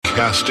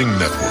Broadcasting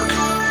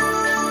Network.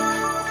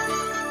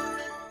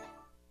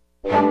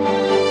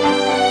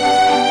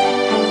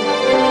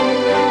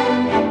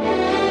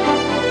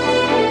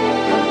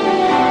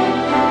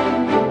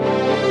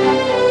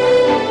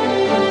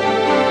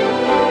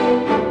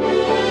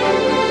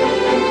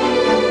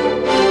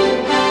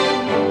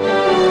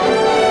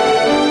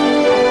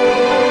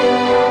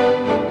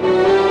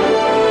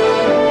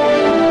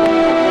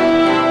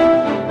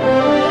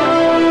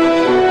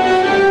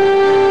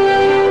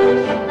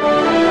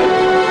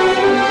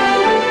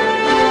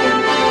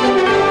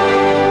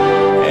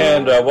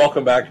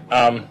 Welcome back.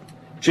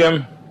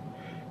 Jim,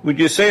 would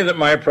you say that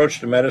my approach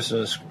to medicine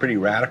is pretty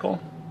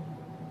radical?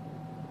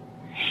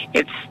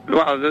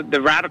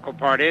 The radical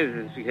part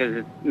is because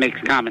it makes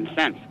common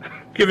sense.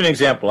 Give an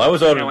example. I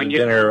was out at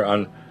dinner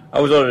on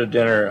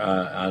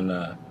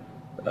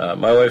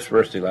my wife's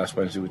birthday last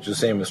Wednesday, which is the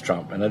same as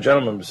Trump, and a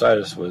gentleman beside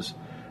us was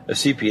a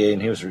CPA,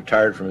 and he was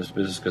retired from his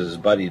business because his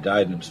buddy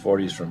died in his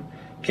 40s from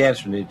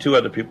cancer, and the two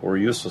other people were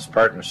useless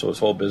partners, so his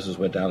whole business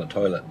went down the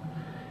toilet.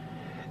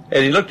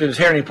 And he looked at his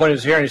hair, and he pointed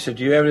his hair, and he said,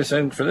 "Do you have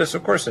anything for this?"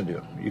 "Of course I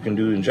do. You can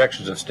do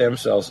injections of stem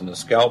cells in the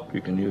scalp.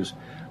 You can use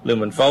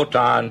lumen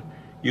photon.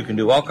 You can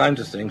do all kinds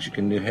of things. You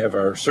can have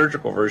our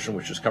surgical version,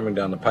 which is coming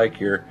down the pike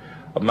here,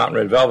 of mountain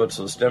red velvet,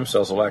 so the stem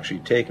cells will actually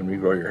take and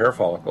regrow your hair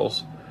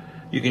follicles.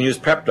 You can use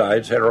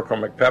peptides,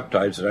 heterochromic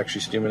peptides, that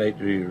actually stimulate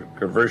the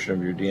conversion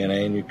of your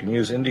DNA, and you can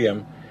use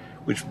indium,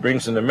 which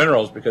brings in the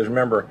minerals, because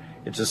remember,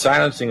 it's a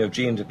silencing of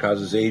genes that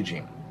causes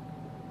aging.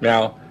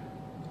 Now,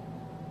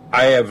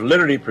 I have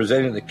literally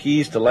presented the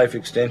keys to life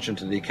extension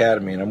to the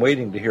Academy, and I'm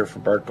waiting to hear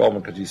from Bart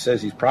Goldman, because he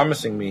says he's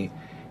promising me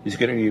he's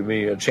going to give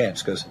me a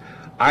chance, because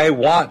I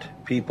want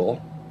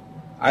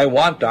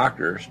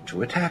doctors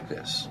to attack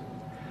this.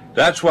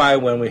 That's why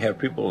when we have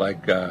people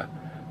like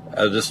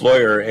this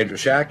lawyer, Andrew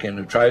Shakin,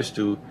 who tries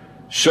to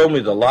show me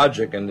the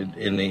logic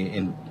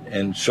and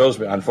shows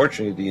me,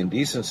 unfortunately, the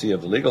indecency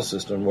of the legal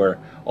system, where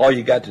all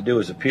you got to do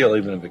is appeal,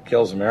 even if it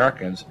kills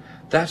Americans,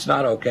 that's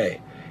not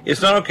okay.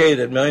 It's not okay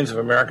that millions of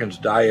Americans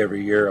die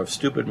every year of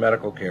stupid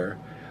medical care,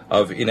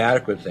 of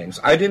inadequate things.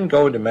 I didn't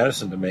go into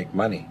medicine to make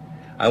money.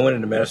 I went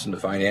into medicine to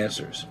find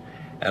answers.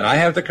 And I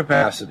have the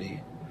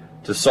capacity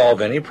to solve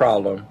any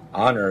problem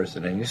on Earth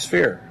in any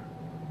sphere.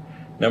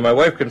 Now, my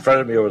wife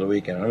confronted me over the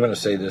weekend, and I'm going to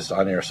say this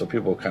on air so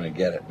people kind of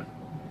get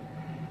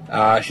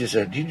it. She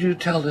said, "Did you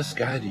tell this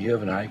guy that you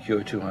have an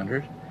IQ of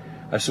 200?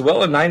 I said,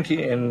 "Well,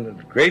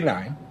 in grade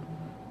 9,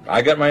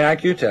 I got my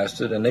IQ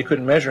tested, and they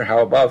couldn't measure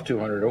how above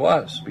 200 it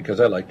was, because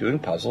I like doing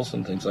puzzles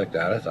and things like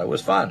that. I thought it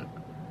was fun.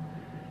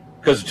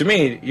 Because to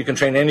me, you can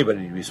train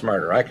anybody to be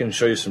smarter. I can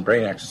show you some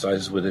brain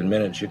exercises within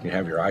minutes. You can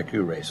have your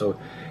IQ raised. So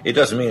it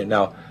doesn't mean it.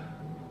 Now,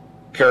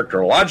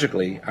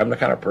 characterologically, I'm the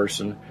kind of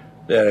person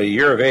that at a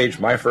year of age,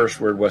 my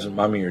first word wasn't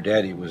mommy or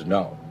daddy, it was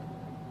no.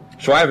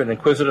 So I have an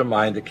inquisitive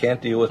mind that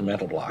can't deal with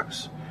mental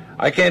blocks.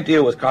 I can't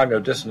deal with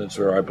cognitive dissonance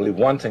where I believe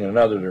one thing and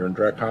another that are in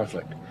direct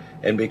conflict.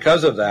 And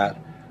because of that,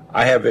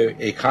 I have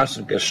a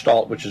constant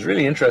gestalt, which is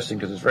really interesting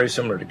because it's very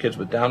similar to kids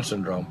with Down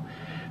syndrome.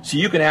 So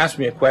you can ask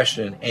me a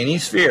question in any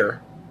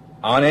sphere,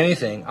 on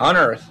anything, on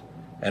Earth,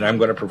 and I'm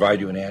going to provide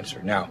you an answer.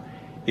 Now,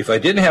 if I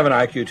didn't have an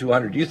IQ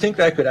 200, do you think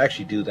that I could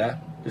actually do that?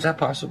 Is that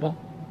possible?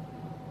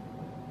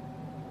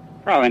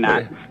 Probably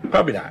not.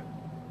 Probably not.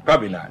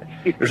 Probably not.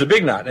 There's a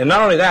big not. And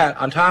not only that,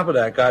 on top of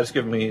that, God's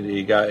given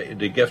me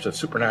the gift of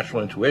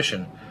supernatural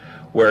intuition,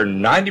 where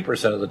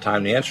 90% of the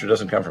time the answer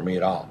doesn't come from me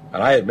at all.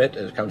 And I admit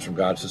that it comes from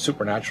God. It's a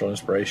supernatural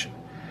inspiration.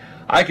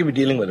 I could be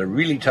dealing with a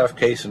really tough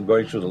case and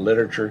going through the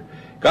literature.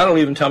 God will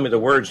even tell me the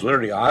words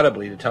literally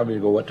audibly to tell me to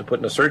go what to put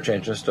in the search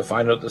engines to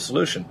find out the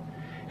solution,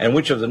 and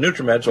which of the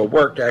NutriMeds will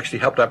work to actually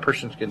help that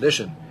person's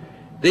condition.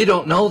 They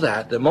don't know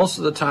that most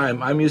of the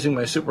time I'm using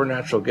my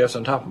supernatural gifts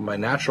on top of my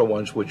natural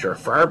ones, which are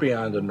far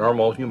beyond the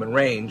normal human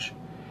range,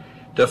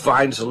 to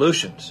find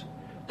solutions.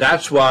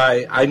 That's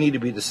why I need to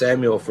be the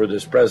Samuel for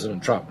this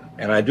President Trump.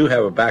 And I do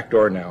have a back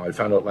door now, I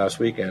found out last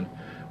weekend,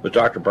 with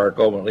Dr. Bart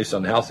Goldman, at least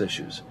on health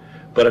issues.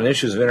 But on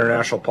issues of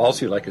international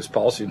policy, like his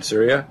policy in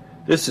Syria,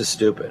 this is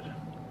stupid.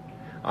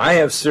 I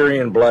have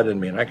Syrian blood in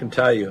me, and I can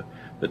tell you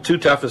the two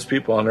toughest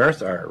people on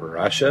earth are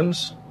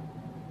Russians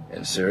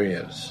and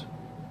Syrians.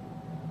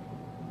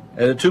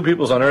 And the two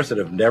peoples on earth that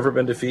have never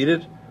been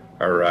defeated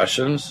are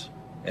Russians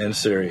and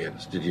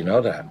Syrians. Did you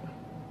know that?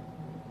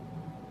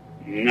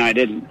 No, I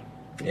didn't.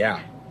 Yeah.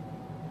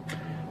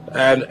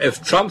 And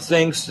if Trump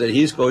thinks that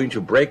he's going to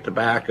break the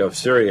back of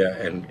Syria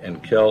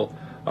and kill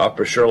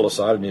Bashar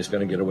al-Assad and he's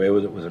going to get away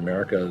with it with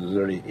America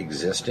literally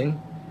existing,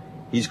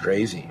 he's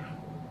crazy.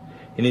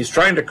 And he's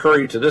trying to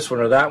curry to this one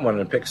or that one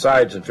and pick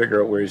sides and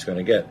figure out where he's going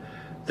to get.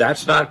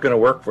 That's not going to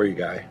work for you,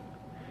 guy.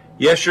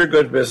 Yes, you're a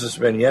good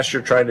businessman. Yes,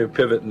 you're trying to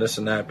pivot and this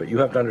and that, but you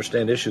have to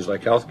understand issues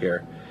like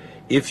healthcare.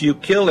 If you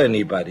kill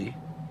anybody,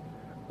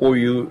 or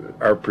you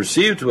are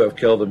perceived to have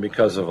killed them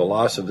because of a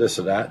loss of this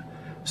or that,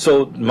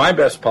 so my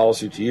best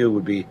policy to you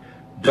would be,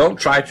 don't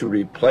try to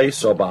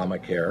replace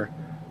Obamacare.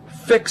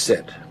 Fix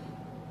it.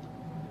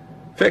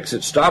 Fix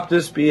it. Stop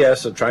this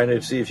BS of trying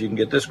to see if you can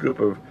get this group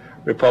of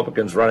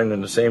Republicans running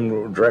in the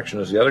same direction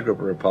as the other group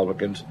of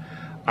Republicans,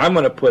 I'm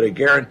going to put a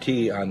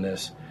guarantee on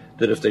this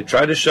that if they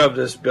try to shove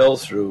this bill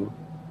through,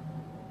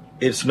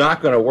 it's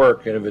not going to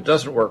work. And if it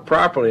doesn't work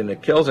properly and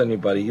it kills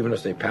anybody, even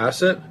if they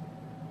pass it,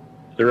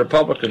 the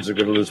Republicans are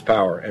going to lose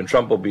power and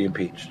Trump will be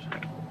impeached.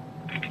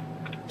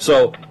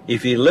 So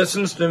if he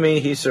listens to me,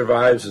 he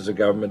survives as a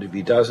government. If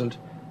he doesn't,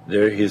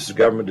 his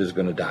government is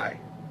going to die.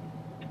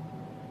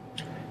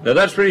 Now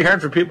that's pretty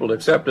hard for people to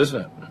accept,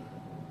 isn't it?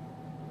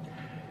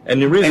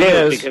 And the reason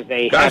is because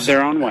they have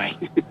their own way.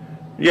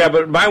 Yeah,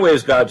 but my way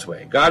is God's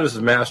way. God is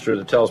the master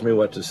that tells me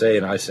what to say,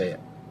 and I say it.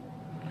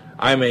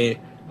 I'm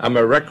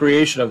a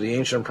recreation of the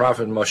ancient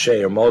prophet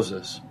Moshe or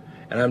Moses,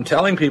 and I'm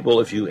telling people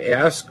if you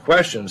ask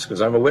questions,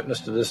 because I'm a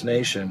witness to this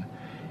nation,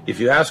 if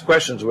you ask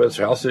questions with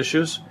health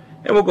issues,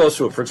 and we'll go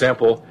through it. For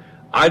example,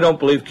 I don't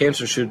believe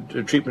cancer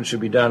treatment should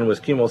be done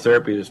with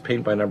chemotherapy that's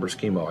paint by numbers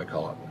chemo, I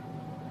call it.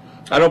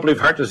 I don't believe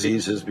heart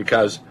disease is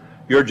because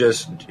you're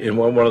just in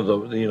one of the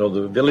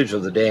the village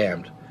of the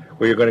damned,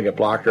 where you're going to get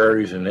blocked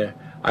arteries. And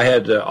I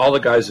had all the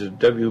guys at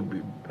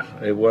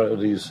one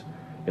of these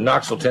in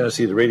Knoxville,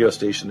 Tennessee, the radio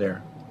station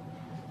there,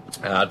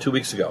 2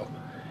 weeks ago,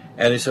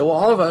 and he said, "Well,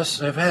 all of us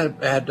have had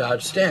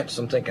stents."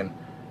 I'm thinking,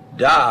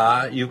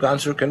 "Duh, you've gone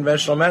through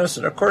conventional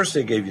medicine. Of course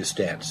they gave you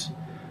stents.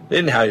 They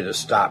didn't have you to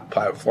stop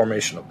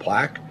formation of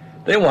plaque.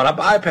 They want to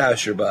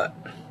bypass your butt."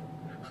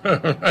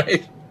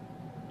 Right?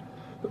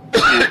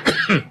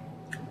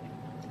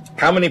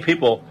 How many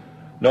people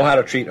know how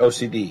to treat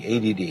OCD,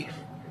 ADD,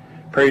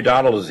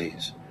 periodontal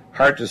disease,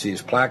 heart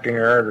disease, plaque in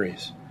your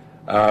arteries,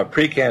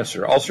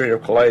 precancer, ulcerative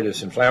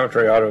colitis,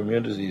 inflammatory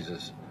autoimmune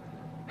diseases?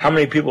 How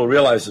many people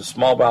realize that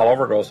small bowel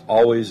overgrowth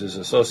always is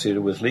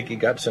associated with leaky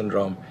gut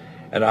syndrome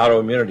and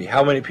autoimmunity?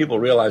 How many people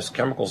realize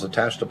chemicals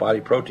attached to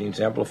body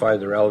proteins amplify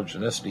their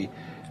allergenicity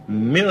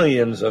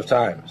millions of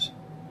times?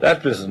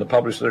 That's been in the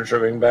published literature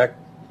going back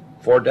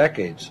 4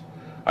 decades.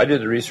 I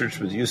did the research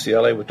with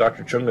UCLA with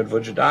Dr. Chungan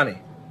Vujadani,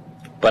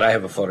 but I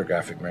have a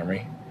photographic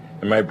memory,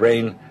 and my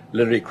brain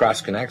literally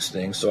cross-connects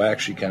things, so I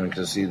actually can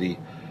see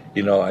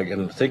I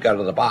can think out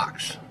of the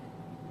box.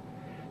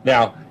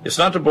 Now, it's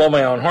not to blow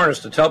my own horn, it's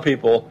to tell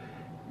people,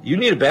 you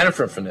need to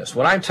benefit from this.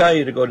 When I tell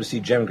you to go to see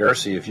Jim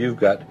Guerci, if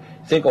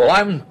think, well,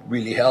 I'm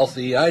really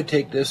healthy, I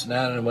take this and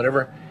that and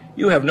whatever,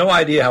 you have no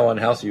idea how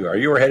unhealthy you are.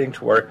 You are heading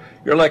toward,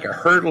 you're like a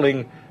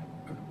hurtling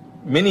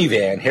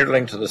minivan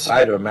hurtling to the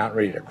side of a mountain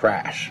ready to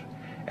crash.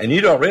 And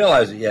you don't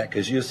realize it yet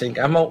because you think,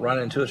 I'm out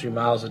running 2 or 3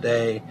 miles a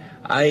day,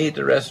 I eat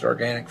the rest of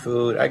organic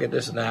food, I get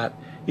this and that.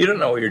 You don't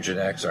know what your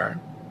genetics are.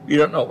 You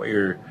don't know what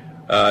your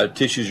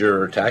tissues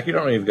are attacked. You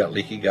don't know if you've got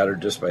leaky gut or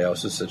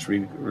dysbiosis that's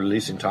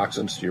releasing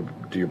toxins to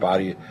your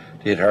body to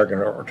hit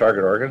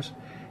target organs.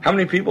 How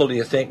many people do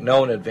you think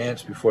know in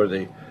advance before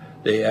they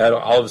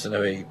all of a sudden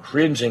have a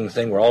cringing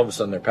thing where all of a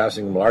sudden they're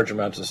passing large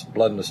amounts of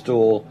blood in the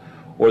stool,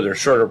 or they're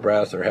short of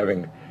breath, or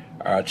having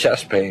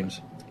chest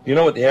pains? You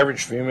know what the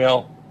average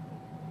female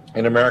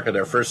in America,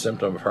 their first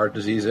symptom of heart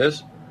disease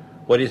is?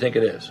 What do you think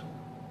it is?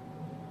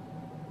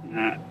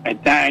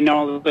 I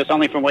know this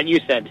only from what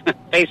you said.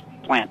 Face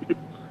plant.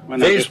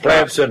 Face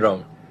plant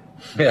syndrome.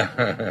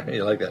 Yeah,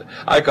 you like that.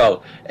 I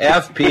call it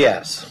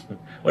FPS.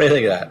 What do you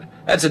think of that?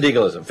 That's a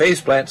Deagleism.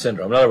 Face plant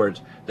syndrome. In other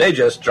words, they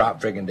just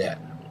drop friggin' dead.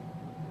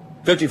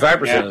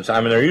 55% of the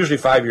time, and they're usually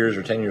 5 years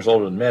or 10 years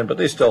older than men, but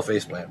they still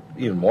face plant,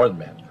 even more than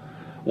men.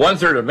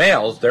 1/3 of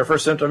males, their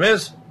first symptom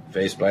is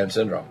face plant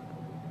syndrome.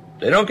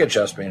 They don't get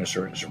chest pain or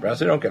shortness of breath.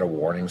 They don't get a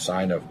warning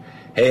sign of,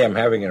 hey, I'm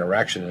having an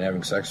erection and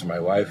having sex with my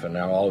wife, and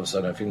now all of a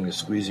sudden I'm feeling this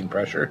squeezing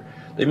pressure.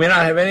 They may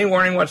not have any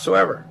warning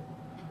whatsoever.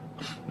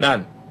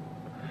 None.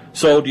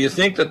 So do you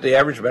think that the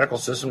average medical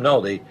system?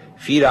 No, they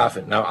feed off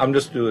it. Now, I'm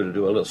just going to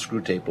do a little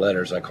screw tape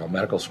letters I call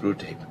medical screw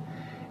tape.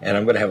 And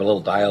I'm going to have a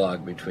little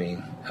dialogue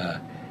between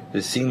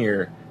the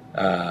senior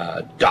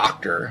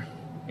doctor,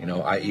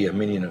 i.e. a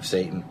minion of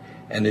Satan,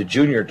 and the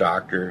junior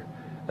doctor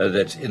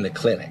that's in the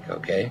clinic,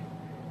 okay?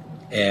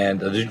 And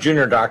the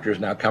junior doctor is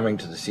now coming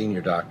to the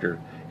senior doctor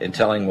and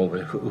telling him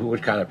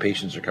what kind of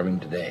patients are coming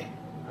today.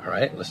 All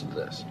right? Listen to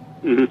this.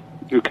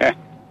 Mm-hmm. Okay.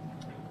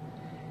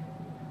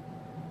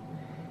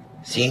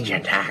 Senior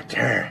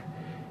doctor,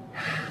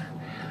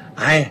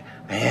 I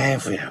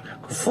have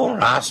a full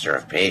roster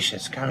of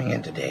patients coming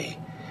in today,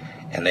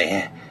 and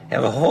they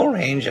have a whole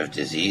range of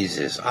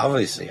diseases.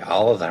 Obviously,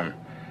 all of them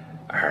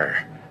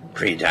are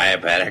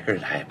pre-diabetic or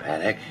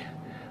diabetic.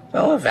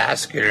 Well, a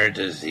vascular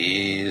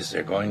disease,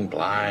 they're going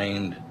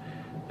blind,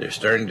 they're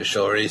starting to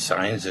show early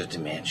signs of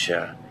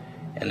dementia,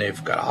 and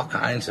they've got all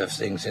kinds of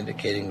things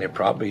indicating they're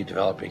probably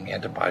developing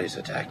antibodies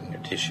attacking their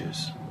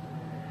tissues.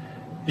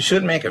 You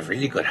should make a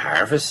really good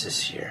harvest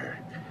this year.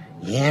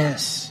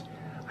 Yes,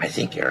 I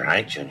think you're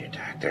right, Junior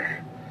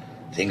Doctor.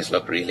 Things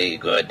look really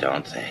good,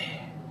 don't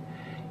they?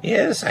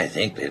 Yes, I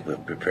think that we'll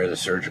prepare the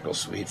surgical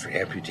suite for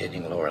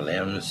amputating lower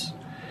limbs.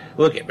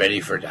 We'll get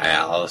ready for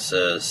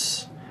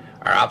dialysis.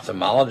 Our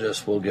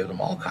ophthalmologist will give them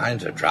all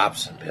kinds of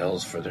drops and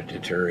pills for their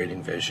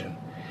deteriorating vision.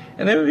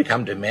 And they will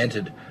become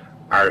demented.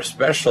 Our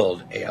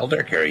special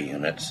elder care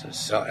units,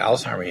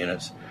 Alzheimer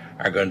units,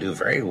 are going to do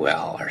very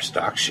well. Our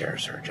stock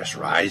shares are just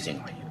rising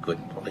like you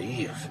couldn't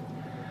believe.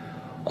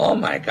 Oh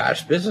my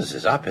gosh, business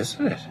is up,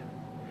 isn't it?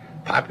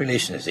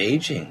 Population is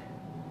aging.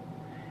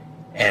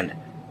 And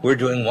we're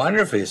doing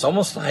wonderfully. It's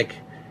almost like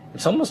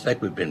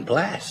we've been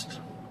blessed.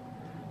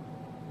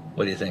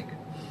 What do you think?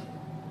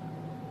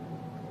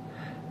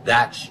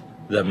 That's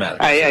the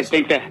medical I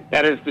think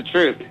that is the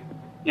truth.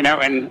 You know,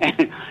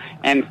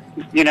 and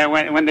you know,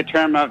 when the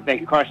term of they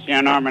cost you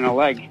an arm and a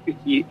leg,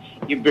 you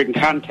bring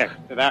context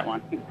to that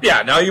one.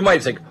 Yeah, now you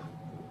might think,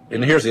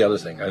 and here's the other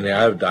thing. I mean,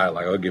 I have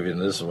dialogue. I'll give you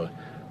this one.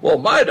 Well,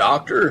 my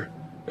doctor,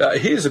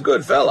 he's a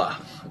good fella.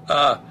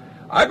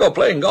 I go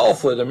playing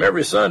golf with him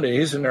every Sunday.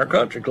 He's in our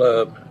country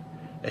club.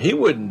 And he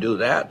wouldn't do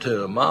that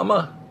to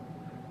Mama.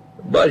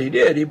 But he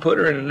did. He put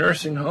her in a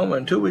nursing home,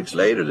 and 2 weeks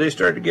later they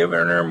started giving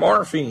her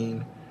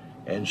morphine,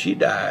 and she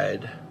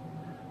died.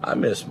 I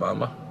miss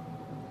Mama.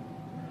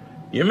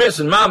 You're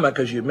missing Mama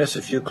because you miss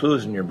a few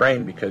clues in your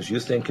brain because you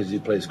think as he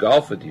plays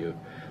golf with you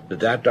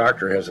that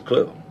doctor has a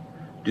clue.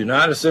 Do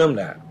not assume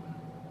that.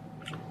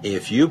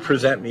 If you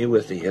present me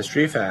with the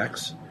history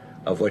facts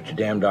of what your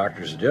damn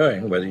doctors are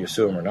doing, whether you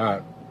sue them or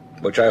not,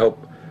 which I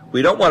hope,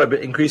 we don't want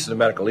to increase the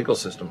medical legal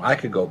system. I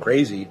could go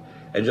crazy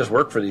and just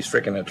work for these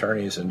freaking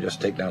attorneys and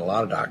just take down a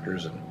lot of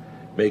doctors and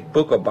make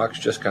buco bucks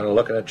just kind of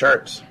looking at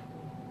charts.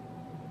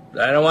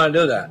 I don't want to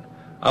do that.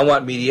 I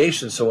want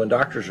mediation so when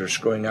doctors are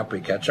screwing up, we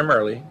catch them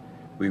early,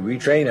 we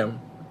retrain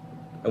them,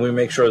 and we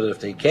make sure that if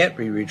they can't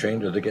be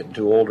retrained or they're getting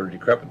too old or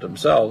decrepit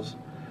themselves,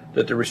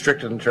 that they're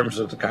restricted in terms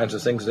of the kinds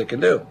of things they can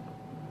do.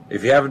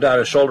 If you haven't done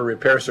a shoulder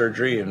repair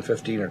surgery in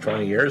 15 or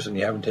 20 years and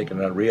you haven't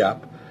taken a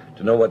re-up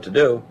to know what to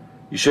do,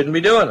 you shouldn't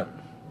be doing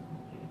them.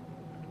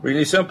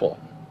 Really simple.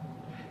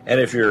 And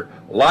if you're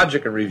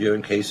logic in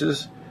reviewing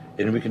cases,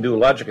 and we can do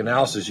logic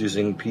analysis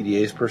using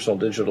PDA's personal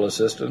digital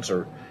assistants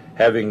or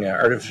having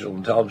artificial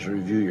intelligence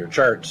review your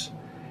charts,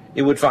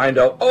 it would find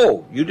out,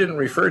 oh, you didn't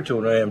refer to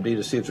an AMD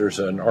to see if there's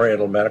an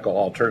Oriental medical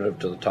alternative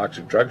to the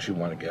toxic drugs you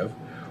want to give,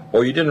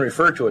 or you didn't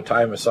refer to a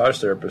Thai massage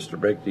therapist to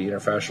break the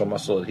interfascial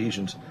muscle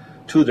adhesions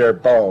to their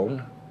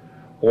bone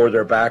or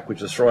their back,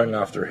 which is throwing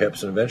off their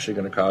hips and eventually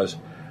going to cause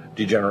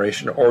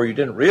degeneration, or you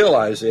didn't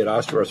realize they had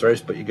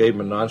osteoarthritis, but you gave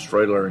them a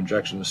non-steroidal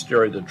injection of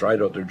steroid that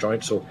dried out their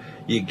joints, so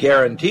you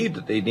guaranteed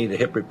that they need a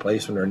hip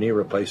replacement or a knee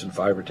replacement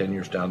 5 or 10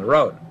 years down the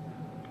road.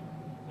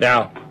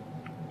 Now,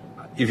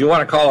 if you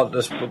want to call it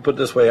this, put it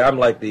this way, I'm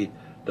like the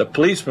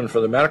policeman for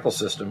the medical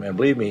system, and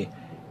believe me,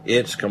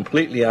 it's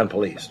completely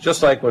unpoliced.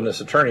 Just like when this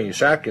attorney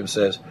Shatkin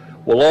says,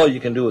 well, all you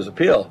can do is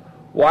appeal.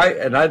 Why?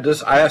 And I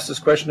asked this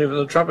question even in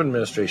the Trump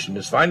administration.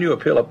 It's fine you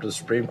appeal up to the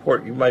Supreme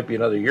Court. You might be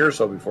another year or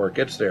so before it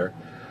gets there.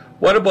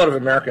 What about if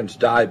Americans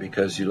die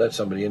because you let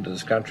somebody into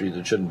this country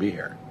that shouldn't be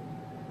here?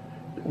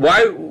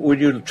 Why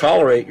would you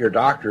tolerate your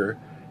doctor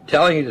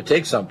telling you to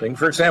take something?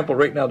 For example,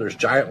 right now there's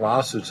giant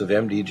lawsuits of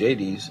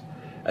MD-JDs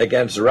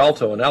against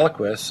Xarelto and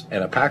Eliquis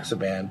and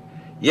Apaxaban,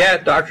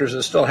 yet doctors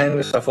are still handing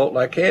this stuff out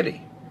like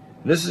candy.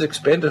 And this is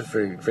expensive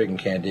friggin'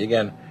 candy.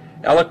 Again,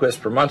 Eliquis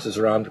per month is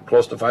around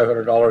close to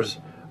 $500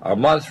 a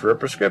month for a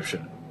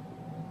prescription.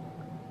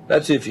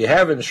 That's if you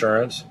have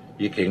insurance,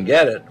 you can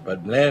get it,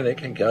 but then it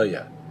can kill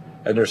you.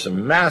 And there's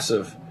some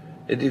massive,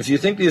 if you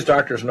think these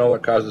doctors know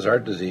what causes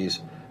heart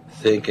disease,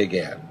 think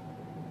again.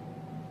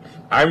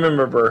 I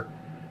remember,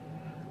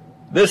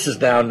 this is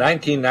now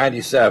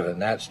 1997,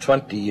 that's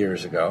 20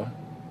 years ago.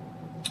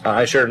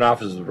 I shared an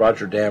office with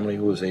Roger Damley,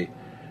 who was a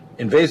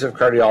invasive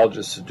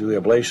cardiologist to do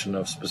ablation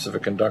of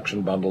specific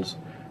conduction bundles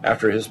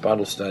after his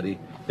bundle study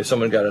if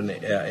someone got an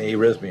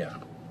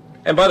arrhythmia.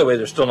 And by the way,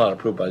 they're still not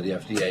approved by the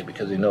FDA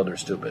because they know they're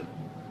stupid.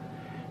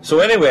 So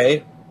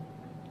anyway,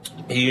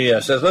 he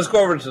says, let's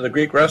go over to the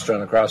Greek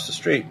restaurant across the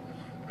street.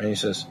 And he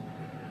says,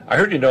 I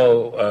heard you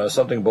know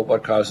something about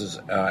what causes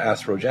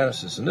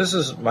atherogenesis. And this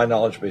is my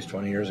knowledge base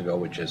 20 years ago,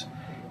 which is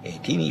a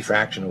teeny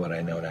fraction of what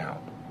I know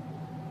now.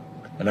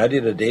 And I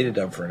did a data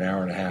dump for an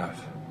hour and a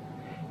half.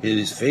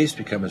 His face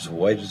became as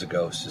white as a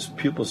ghost, his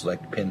pupils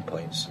like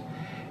pinpoints,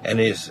 and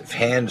his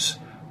hands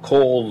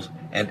cold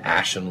and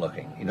ashen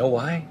looking. You know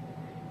why?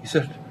 He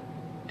said,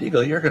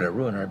 Deagle, you're going to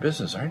ruin our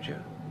business, aren't you?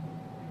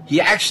 He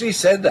actually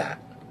said that.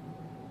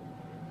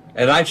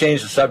 And I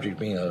changed the subject,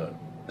 being a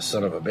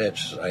son of a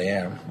bitch, I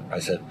am. I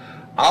said,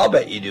 I'll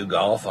bet you do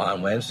golf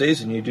on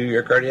Wednesdays and you do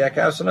your cardiac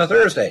house on a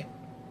Thursday.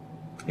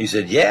 He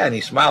said, yeah, and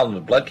he smiled and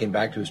the blood came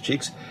back to his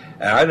cheeks.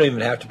 And I don't even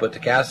have to put the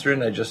catheter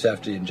in. I just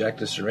have to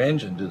inject a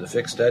syringe and do the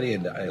fixed study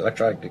and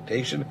electronic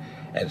dictation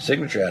and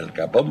signature.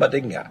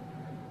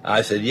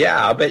 I said,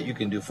 yeah, I'll bet you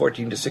can do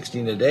 14 to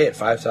 16 a day at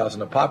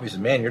 5,000 a pop. He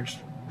said, man, you're just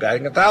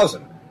batting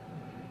 1,000.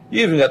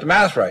 You even got the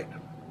math right.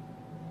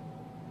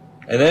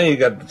 And then he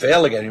got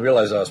failed again. He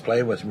realized I was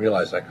playing with him. He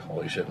realized, like,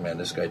 holy shit, man,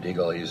 this guy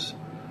Deagle, he's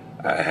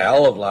a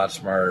hell of a lot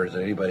smarter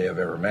than anybody I've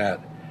ever met.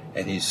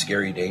 And he's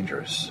scary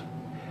dangerous.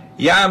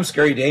 Yeah, I'm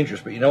scary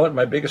dangerous, but you know what?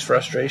 My biggest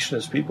frustration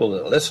is people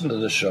that listen to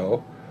the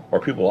show, or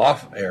people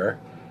off air,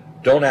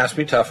 don't ask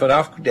me tough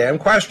enough damn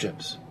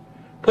questions.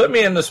 Put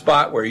me in the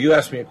spot where you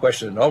ask me a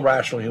question that no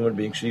rational human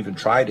being should even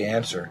try to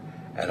answer,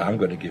 and I'm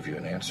going to give you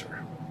an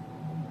answer.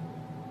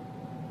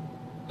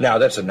 Now,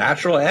 that's a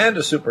natural and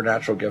a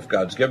supernatural gift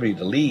God's given you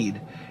to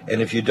lead,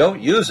 and if you don't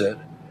use it,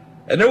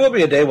 and there will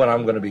be a day when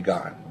I'm going to be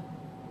gone.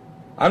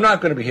 I'm not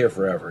going to be here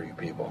forever, you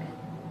people.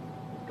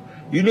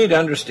 You need to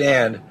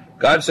understand,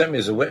 God sent me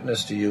as a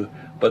witness to you,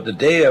 but the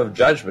day of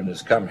judgment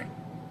is coming.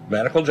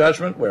 Medical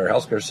judgment, where a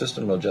healthcare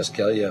system will just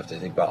kill you if they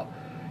think, well,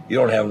 you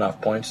don't have enough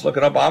points. Look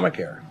at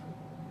Obamacare.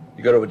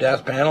 You go to a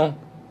death panel,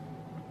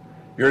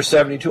 you're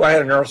 72. I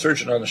had a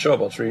neurosurgeon on the show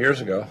about 3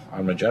 years ago,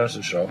 on my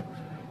Genesis show,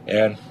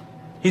 and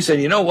he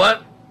said, you know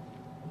what?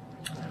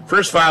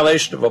 First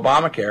violation of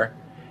Obamacare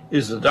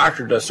is the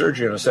doctor does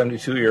surgery on a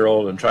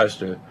 72-year-old and tries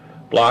to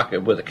block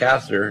it with a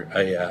catheter,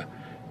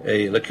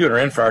 a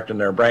lacunar infarct in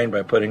their brain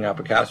by putting up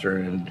a catheter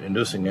and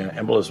inducing an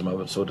embolism of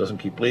it so it doesn't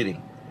keep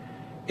bleeding,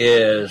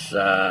 is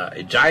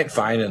a giant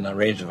fine in the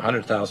range of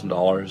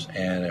 $100,000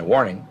 and a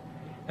warning.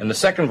 And the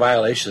second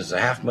violation is a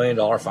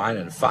 $500,000 fine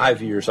and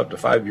 5 years, up to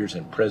 5 years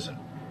in prison.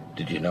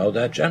 Did you know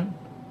that, Jen?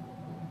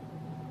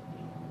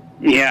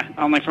 Yeah,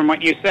 only from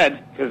what you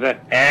said.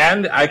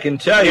 And I can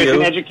tell you... There's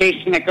an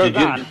education that goes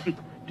on.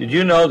 Did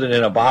you know that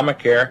in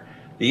Obamacare,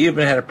 they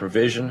even had a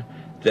provision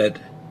that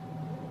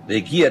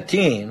the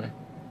guillotine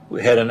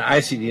had an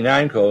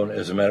ICD-9 code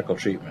as a medical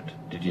treatment?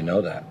 Did you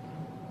know that?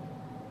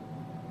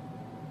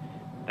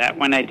 That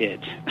one I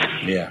did.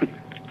 Yeah.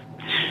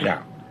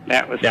 Now,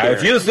 that was now,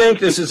 if you think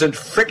this isn't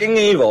freaking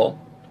evil,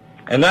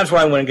 and that's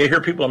why when I hear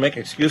people make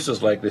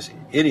excuses like this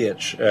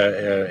idiot,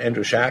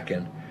 Andrew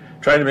Shakin,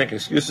 trying to make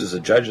excuses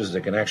of judges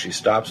that can actually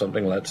stop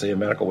something, let's say a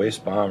medical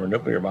waste bomb or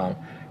nuclear bomb.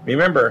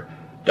 Remember,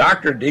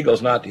 Dr.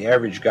 Deagle's not the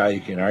average guy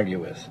you can argue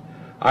with.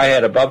 I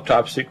had above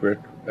top secret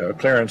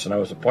clearance, and I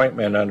was a point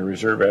man under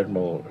Reserve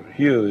Admiral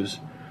Hughes.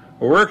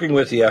 We're working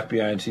with the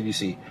FBI and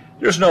CDC.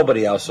 There's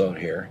nobody else out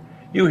here.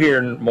 You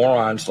hear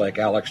morons like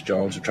Alex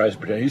Jones who tries to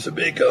pretend he's a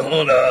big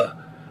kahuna,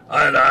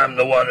 and I'm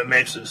the one who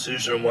makes the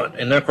decision.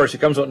 And then, of course, he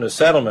comes out in a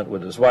settlement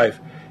with his wife.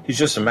 He's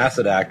just a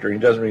method actor, and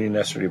he doesn't really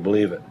necessarily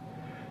believe it.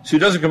 So he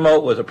doesn't come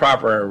out with a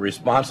proper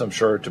response, I'm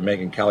sure, to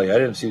Megyn Kelly. I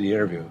didn't see the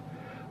interview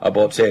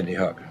about Sandy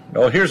Hook.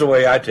 No, here's the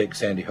way I take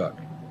Sandy Hook.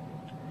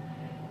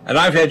 And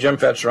I've had Jim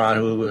Fetzer on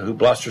who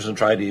blusters and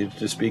tried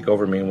to speak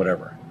over me and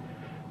whatever.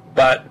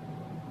 But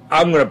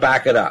I'm going to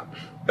back it up.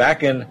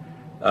 Back in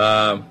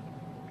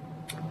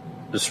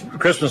this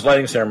Christmas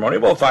lighting ceremony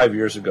about 5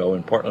 years ago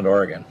in Portland,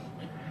 Oregon,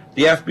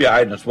 the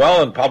FBI, and it's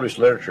well in published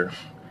literature,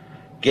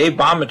 gave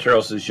bomb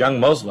materials to this young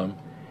Muslim,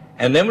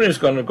 and then when he was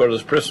going to go to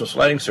this Christmas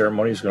lighting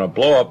ceremony, he's going to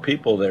blow up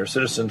people, their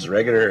citizens,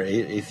 regular,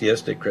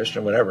 atheistic,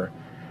 Christian, whatever,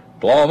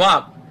 blow them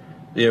up.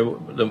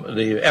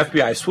 The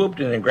FBI swooped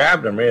in and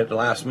grabbed him right at the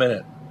last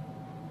minute.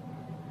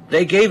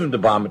 They gave him the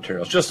bomb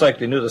materials, just like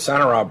they knew the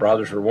Sanarab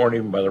brothers were warned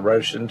even by the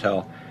Russian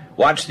intel.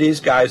 Watch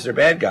these guys, they're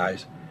bad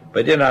guys.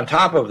 But then on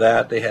top of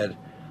that, they had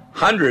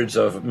hundreds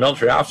of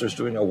military officers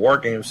doing a war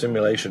game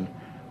simulation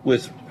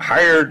with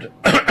hired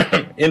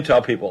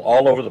intel people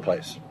all over the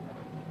place.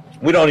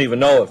 We don't even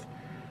know if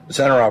the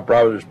Sanarab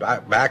brothers'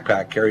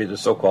 backpack carried the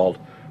so-called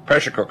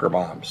pressure cooker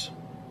bombs,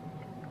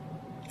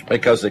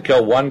 because they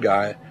kill one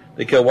guy,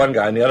 and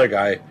the other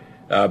guy,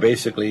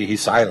 basically,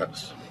 he's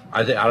silenced.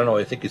 I don't know,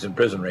 I think he's in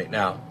prison right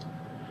now.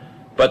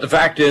 But the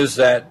fact is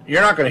that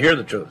you're not going to hear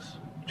the truth.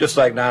 Just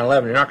like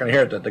 9/11, you're not going to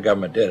hear it that the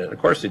government did it. Of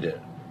course they did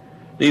it.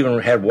 They even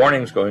had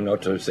warnings going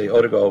out to say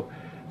Otago,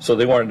 so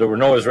there were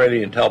no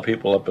Israeli intel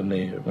people up in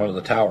one of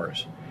the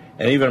towers.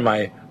 And even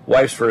my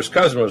wife's first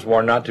cousin was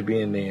warned not to be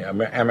in the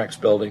Amex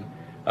building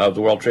of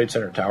the World Trade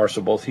Center tower,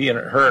 so both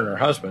her and her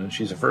husband, and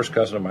she's a first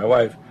cousin of my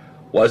wife,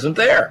 wasn't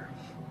there.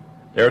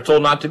 They were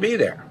told not to be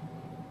there.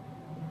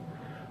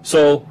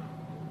 So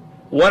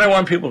what I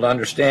want people to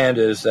understand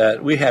is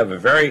that we have a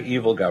very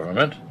evil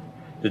government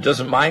that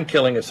doesn't mind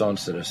killing its own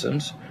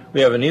citizens.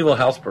 We have an evil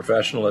health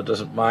professional that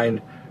doesn't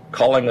mind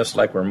calling us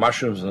like we're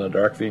mushrooms in the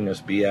dark, feeding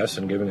us BS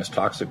and giving us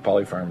toxic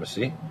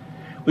polypharmacy.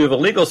 We have a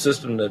legal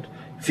system that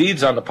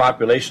feeds on the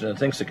population and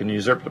thinks it can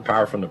usurp the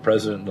power from the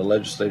president and the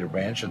legislative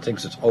branch and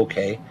thinks it's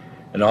okay,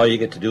 and all you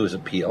get to do is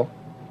appeal.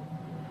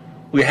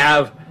 We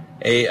have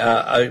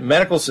a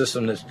medical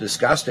system that's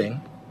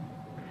disgusting.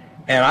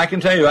 And I can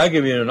tell you, I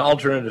give you an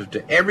alternative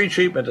to every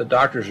treatment that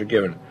doctors are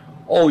given.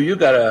 Oh, you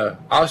got an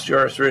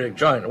osteoarthritic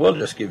joint. We'll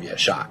just give you a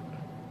shot.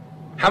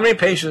 How many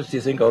patients do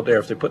you think out there,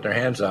 if they put their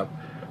hands up,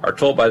 are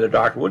told by their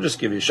doctor, we'll just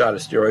give you a shot of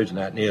steroids and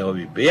that, and you'll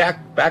be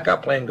back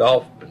up playing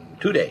golf in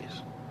 2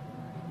 days?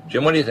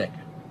 Jim, what do you think?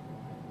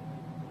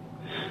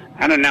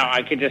 I don't know.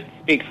 I could just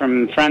speak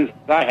from friends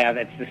I have.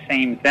 It's the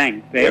same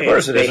thing. Of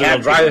course it is.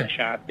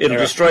 It'll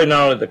destroy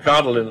not only the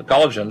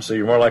collagen, so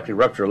you're more likely to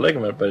rupture a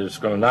ligament, but it's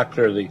going to not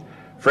clear the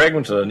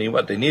fragments of the knee.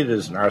 What they need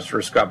is an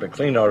arthroscopic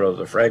clean out of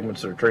the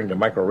fragments that are turning to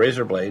micro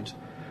razor blades,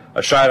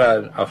 a shot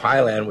of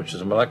Hyland, which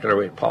is a molecular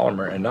weight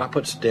polymer, and not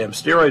put damn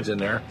steroids in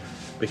there,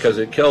 because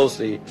it kills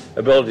the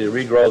ability to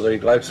regrow the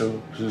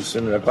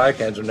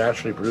glycosaminoglycans and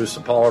naturally produce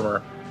the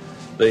polymer,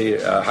 the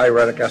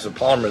hyaluronic acid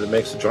polymer that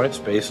makes the joint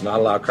space and not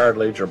allow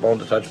cartilage or bone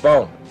to touch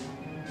bone.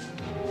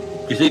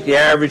 You think the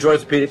average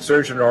orthopedic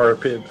surgeon or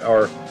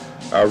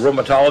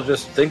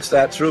rheumatologist thinks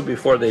that through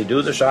before they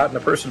do the shot in the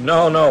person?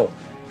 No.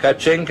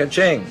 Ka-ching,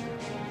 ka-ching.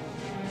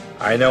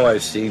 I know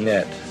I've seen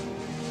it.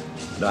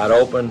 Not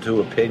open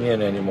to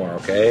opinion anymore,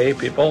 okay,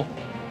 people?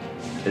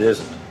 It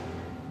isn't.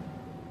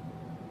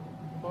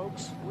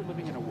 Folks, we're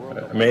living in a world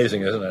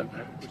amazing, isn't it?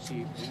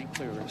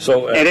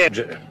 So, it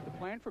is.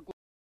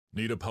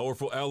 Need a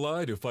powerful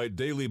ally to fight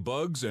daily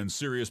bugs and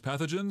serious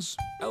pathogens?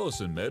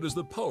 Allicin Med is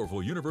the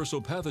powerful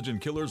universal pathogen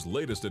killer's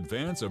latest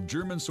advance of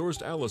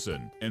German-sourced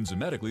allicin,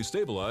 enzymatically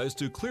stabilized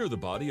to clear the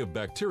body of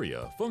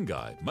bacteria,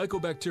 fungi,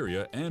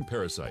 mycobacteria, and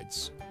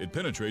parasites. It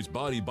penetrates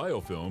body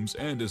biofilms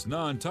and is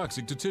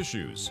non-toxic to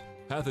tissues.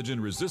 Pathogen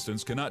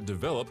resistance cannot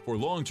develop for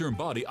long-term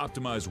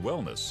body-optimized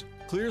wellness.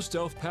 Clear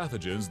stealth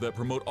pathogens that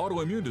promote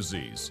autoimmune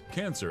disease,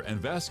 cancer and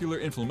vascular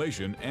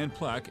inflammation and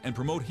plaque and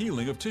promote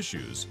healing of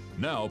tissues.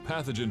 Now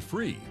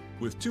pathogen-free.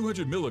 With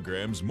 200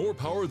 milligrams more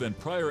power than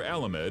prior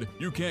Alamed,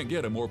 you can't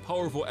get a more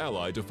powerful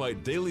ally to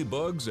fight daily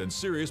bugs and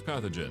serious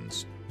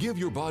pathogens. Give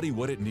your body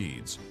what it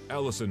needs.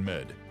 Allicin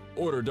Med.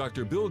 Order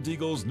Dr. Bill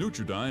Deagle's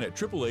Nutridyne at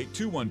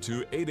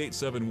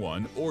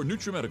 888-212-8871 or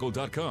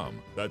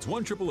NutriMedical.com. That's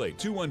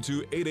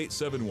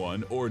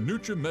 1-888-212-8871 or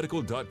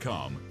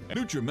NutriMedical.com.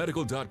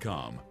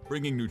 NutriMedical.com,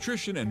 bringing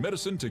nutrition and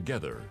medicine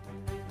together.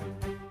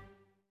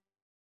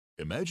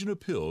 Imagine a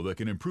pill that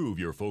can improve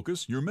your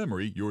focus, your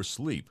memory, your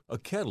sleep, a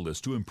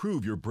catalyst to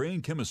improve your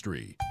brain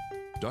chemistry.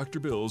 Dr.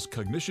 Bill's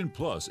Cognition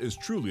Plus is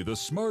truly the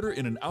smarter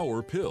in an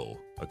hour pill.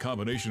 A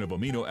combination of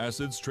amino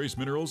acids, trace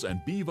minerals,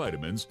 and B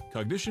vitamins,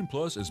 Cognition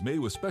Plus is made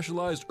with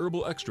specialized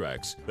herbal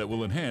extracts that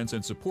will enhance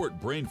and support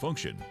brain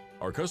function.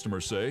 Our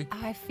customers say,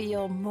 I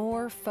feel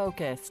more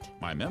focused.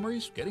 My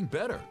memory's getting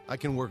better. I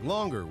can work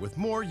longer with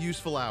more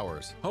useful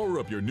hours. Power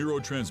up your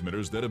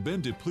neurotransmitters that have been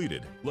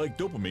depleted, like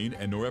dopamine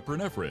and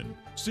norepinephrine.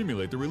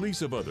 Stimulate the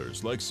release of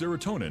others, like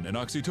serotonin and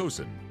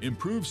oxytocin.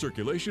 Improve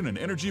circulation and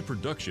energy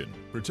production.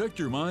 Protect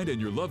your mind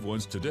and your loved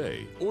ones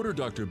today. Order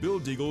Dr.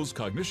 Bill Deagle's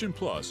Cognition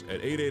Plus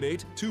at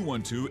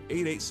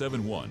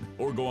 888-212-8871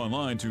 or go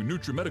online to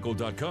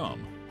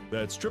NutriMedical.com.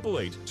 That's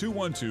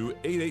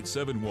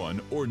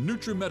 888-212-8871 or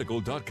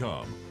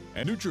NutriMedical.com.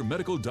 And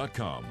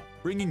NutriMedical.com,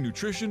 bringing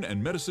nutrition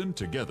and medicine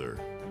together.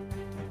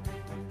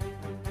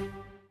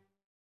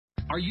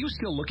 Are you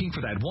still looking for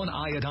that one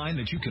iodine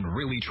that you can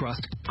really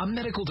trust? A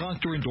medical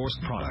doctor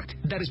endorsed product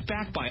that is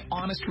backed by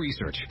honest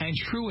research and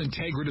true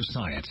integrative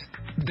science?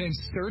 Then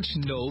search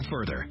no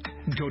further.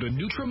 Go to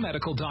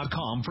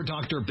NutriMedical.com for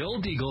Dr.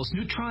 Bill Deagle's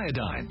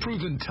Nutriodine,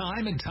 proven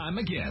time and time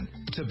again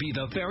to be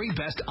the very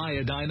best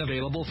iodine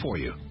available for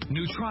you.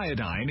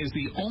 Nutriodine is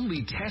the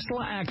only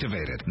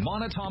Tesla-activated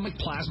monatomic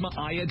plasma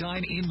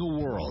iodine in the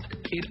world.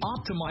 It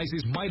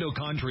optimizes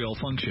mitochondrial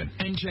function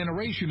and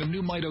generation of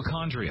new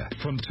mitochondria,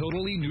 from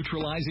totally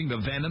neutralizing the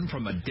venom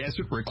from a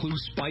desert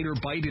recluse spider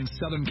bite in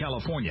Southern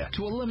California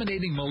to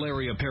eliminating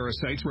malaria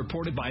parasites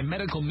reported by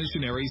medical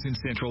missionaries in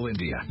central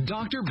India.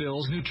 Dr.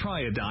 Bill's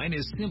Nutriodine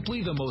is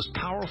simply the most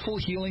powerful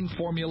healing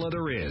formula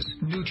there is.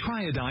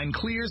 Nutriodine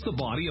clears the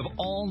body of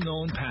all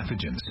known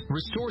pathogens,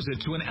 restores it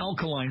to an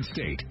alkaline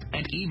state,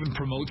 and even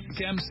promotes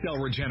stem cell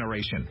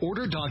regeneration.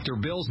 Order Dr.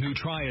 Bill's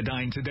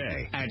Nutriodine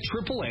today at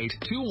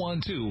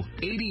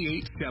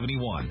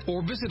 888-212-8871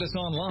 or visit us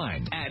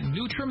online at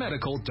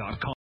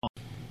NutriMedical.com.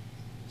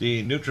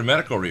 The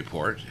NutriMedical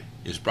Report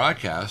is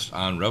broadcast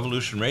on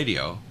Revolution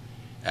Radio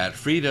at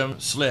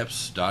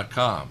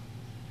freedomslips.com.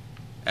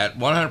 At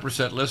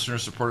 100%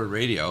 listener-supported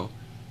radio,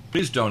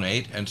 please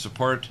donate and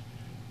support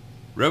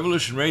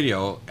Revolution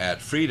Radio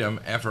at freedom,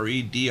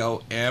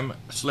 F-R-E-D-O-M,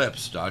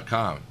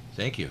 slips.com.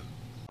 Thank you.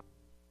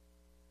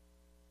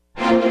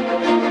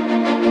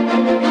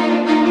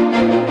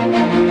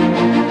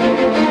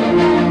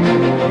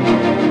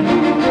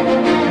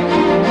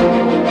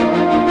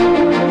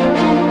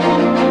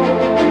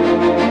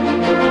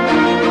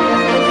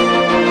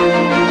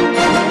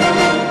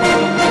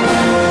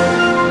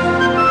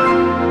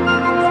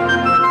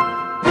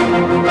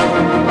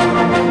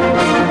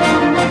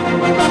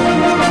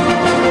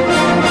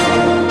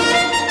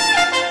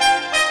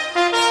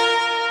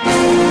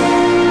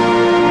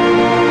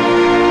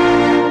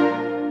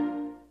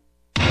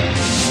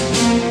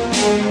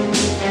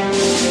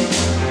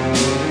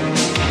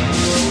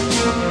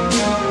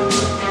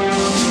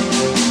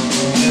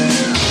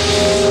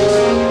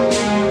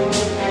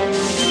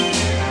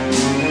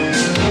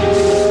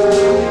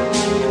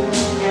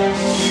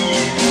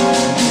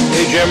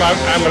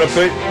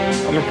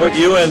 I'm going to put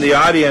you in the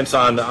audience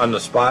on the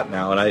spot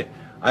now, and I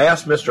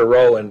asked Mr.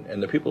 Rowe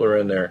and the people who are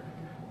in their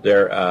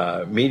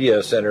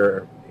media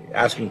center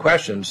asking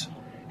questions,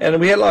 and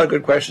we had a lot of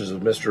good questions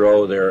with Mr.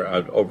 Rowe there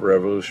over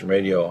Revolution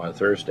Radio on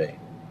Thursday.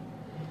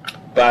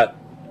 But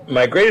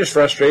my greatest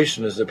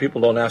frustration is that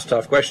people don't ask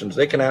tough questions.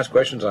 They can ask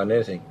questions on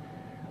anything: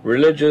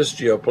 religious,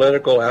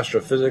 geopolitical,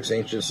 astrophysics,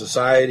 ancient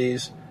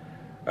societies,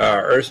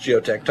 Earth's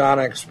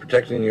geotectonics,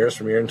 protecting the Earth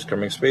from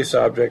incoming space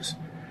objects,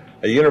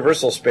 a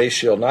universal space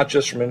shield, not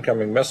just from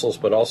incoming missiles,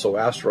 but also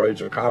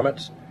asteroids or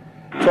comets.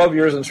 12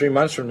 years and 3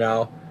 months from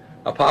now,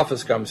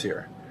 Apophis comes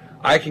here.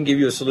 I can give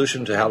you a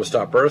solution to how to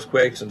stop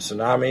earthquakes and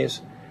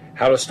tsunamis,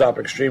 how to stop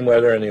extreme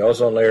weather and the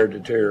ozone layer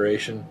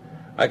deterioration.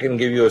 I can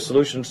give you a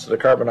solution to the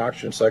carbon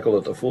oxygen cycle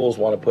that the fools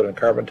want to put in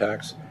carbon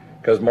tax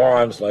because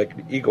morons like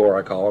Igor,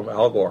 I call him,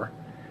 Al Gore,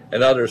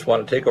 and others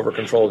want to take over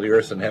control of the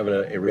earth and have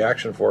a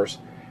reaction force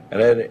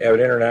and then have an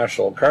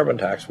international carbon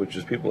tax, which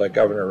is people like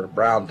Governor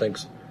Brown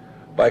thinks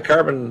by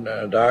carbon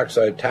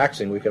dioxide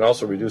taxing we can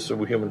also reduce the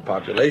human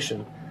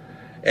population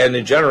and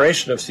the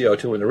generation of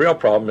CO2. And the real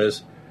problem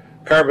is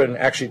carbon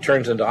actually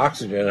turns into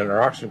oxygen, and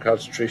our oxygen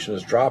concentration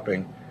is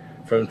dropping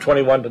from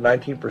 21 to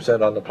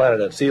 19% on the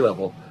planet at sea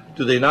level.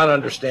 Do they not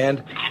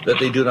understand that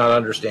they do not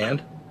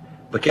understand?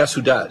 But guess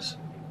who does?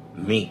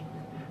 Me.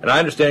 And I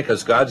understand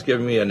because God's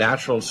given me a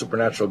natural and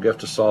supernatural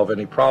gift to solve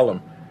any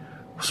problem.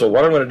 So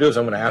what I'm going to do is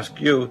I'm going to ask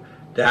you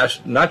to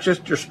ask not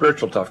just your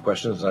spiritual tough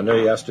questions. I know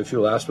you asked a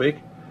few last week.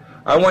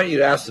 I want you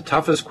to ask the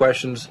toughest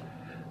questions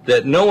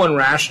that no one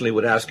rationally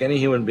would ask any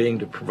human being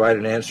to provide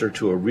an answer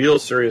to a real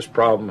serious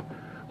problem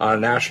on a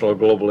national or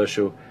global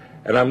issue.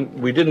 And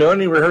we didn't do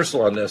any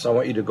rehearsal on this. I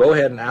want you to go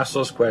ahead and ask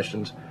those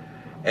questions.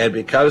 And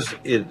because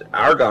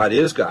our God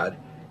is God,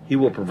 He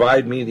will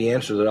provide me the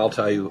answer that I'll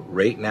tell you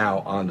right now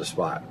on the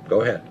spot.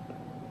 Go ahead.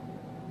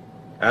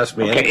 Ask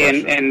me any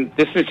question. And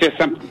this is just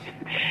something.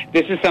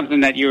 This is something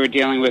that you were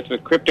dealing with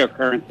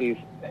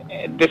cryptocurrencies.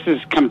 This has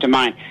come to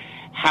mind.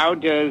 How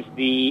does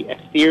the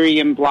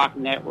Ethereum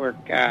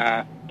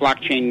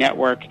blockchain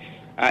network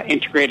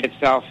integrate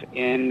itself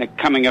in the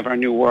coming of our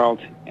new world,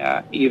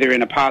 either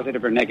in a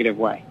positive or negative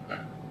way?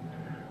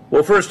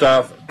 Well, first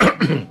off,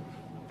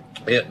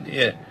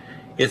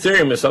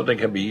 Ethereum is something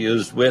that can be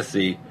used with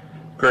the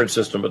current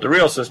system, but the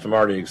real system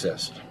already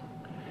exists.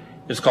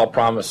 It's called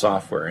Promise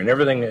software, and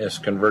everything is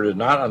converted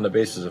not on the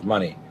basis of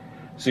money.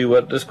 See,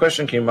 what this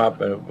question came up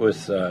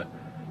with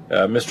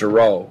Mr.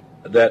 Rowe,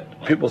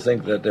 that people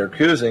think that they're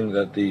accusing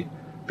that the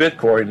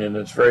Bitcoin and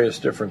its various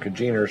different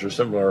congeners or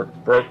similar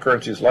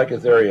currencies like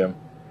Ethereum,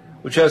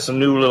 which has some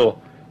new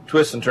little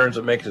twists and turns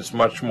that make it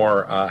much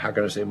more,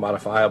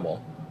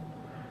 modifiable.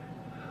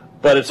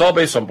 But it's all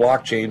based on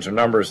blockchains or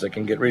numbers that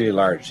can get really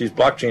large. These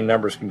blockchain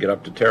numbers can get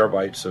up to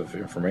terabytes of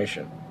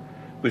information,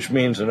 which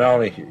means they're not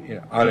only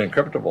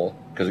unencryptable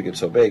because it gets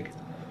so big,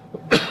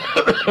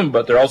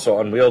 but they're also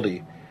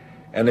unwieldy.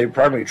 And they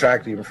primarily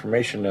track the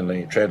information and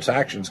the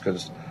transactions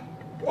because it's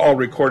all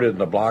recorded in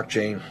the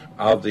blockchain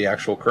of the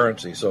actual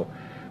currency. So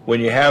when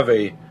you have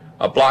a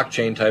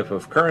blockchain type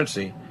of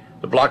currency,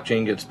 the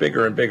blockchain gets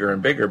bigger and bigger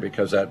and bigger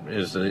because that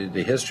is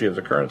the history of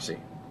the currency.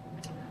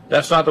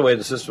 That's not the way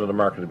the system of the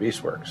mark of the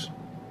beast works.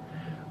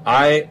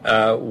 I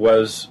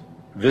was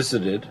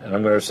visited, and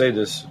I'm going to say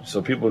this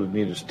so people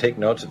need to take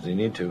notes if they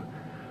need to,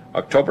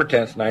 October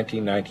 10th,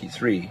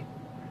 1993,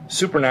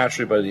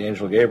 supernaturally by the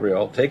angel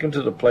Gabriel, taken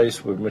to the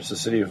place with which the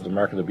city of the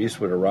mark of the beast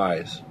would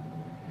arise.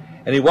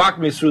 And he walked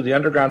me through the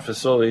underground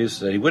facilities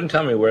that he wouldn't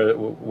tell me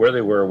where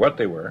they were or what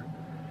they were,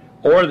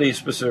 or the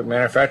specific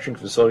manufacturing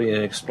facility,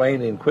 and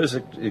explained in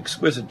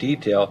exquisite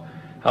detail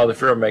how the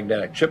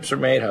ferromagnetic chips are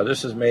made, how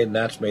this is made, and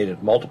that's made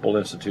at multiple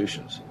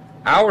institutions.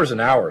 Hours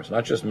and hours,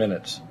 not just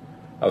minutes,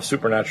 of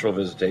supernatural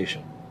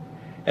visitation.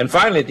 And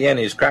finally, at the end,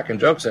 he's cracking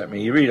jokes at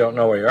me. You really don't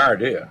know where you are,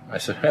 do you? I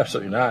said,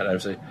 absolutely not.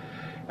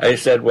 I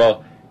said,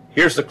 well,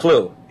 here's the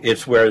clue.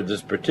 It's where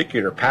this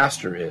particular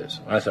pastor is.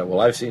 And I thought,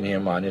 well, I've seen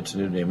him on It's a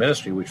New Day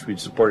Ministry, which we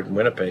supported in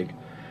Winnipeg,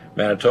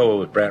 Manitoba,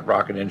 with Brant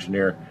Rocket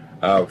engineer,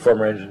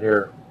 former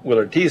engineer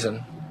Willard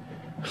Thiessen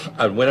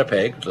of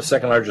Winnipeg, the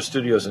second largest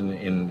studios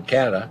in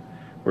Canada,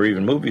 where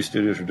even movie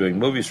studios are doing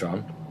movies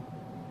from.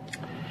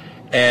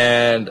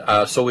 And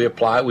so we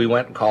applied. We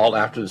went and called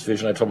after this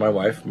vision. I told my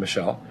wife,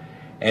 Michelle,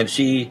 and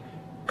she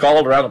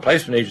called around the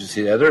placement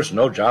agency. There's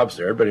no jobs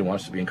there. Everybody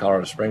wants to be in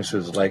Colorado Springs. So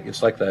it's like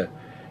the,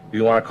 if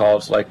you want to call it,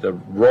 it's like the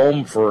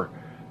Rome for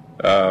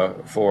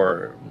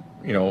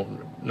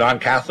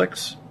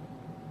non-Catholics.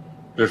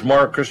 There's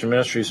more Christian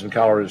ministries in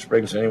Colorado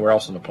Springs than anywhere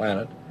else on the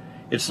planet.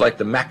 It's like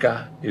the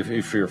Mecca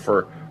if you're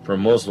for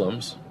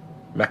Muslims,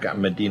 Mecca,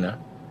 Medina.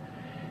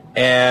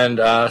 And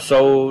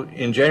so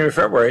in January,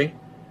 February,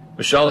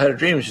 Michelle had a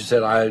dream. She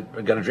said, I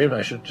got a dream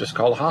I should just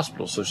call the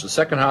hospital. So it's the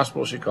second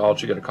hospital she called.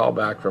 She got a call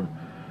back from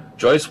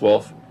Joyce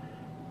Wolf.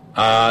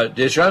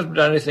 Did your husband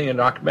done anything in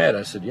Ahmed?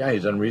 I said, yeah,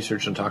 he's done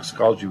research in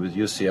toxicology with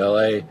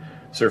UCLA,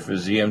 served for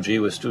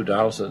ZMG with Stu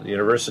Donaldson at the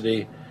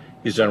university.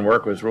 He's done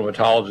work with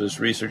rheumatologists,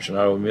 research in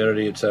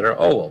autoimmunity, etc.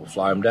 Oh, well, we'll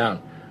fly him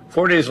down.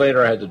 4 days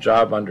later, I had the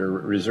job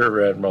under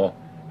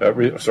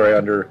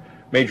under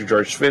Major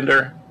George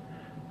Svinder.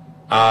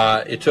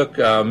 It took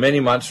many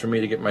months for me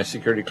to get my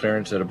security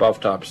clearance at above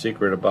top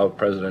secret, above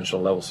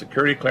presidential level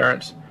security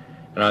clearance.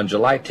 And on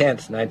July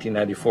 10th,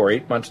 1994,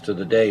 8 months to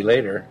the day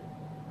later,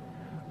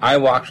 I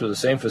walked through the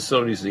same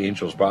facilities the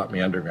angels brought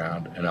me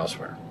underground and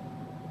elsewhere.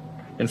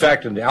 In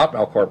fact, in the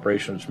Outmal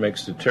Corporation, which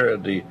makes the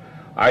IEEE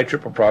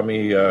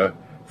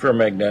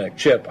ferromagnetic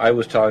chip, I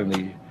was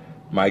telling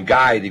my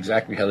guide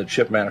exactly how the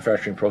chip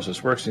manufacturing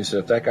process works. And he said,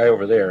 if that guy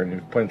over there, and he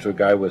pointed to a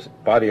guy with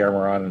body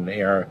armor on and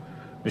an AR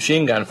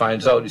machine gun,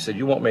 finds out, he said,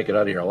 you won't make it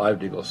out of here alive,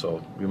 Deagle,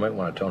 so you might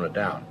want to tone it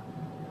down.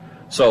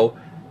 So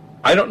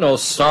I don't know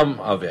some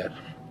of it.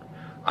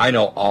 I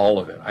know all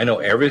of it. I know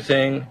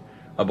everything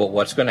about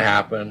what's going to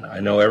happen. I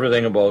know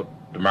everything about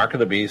the mark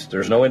of the beast.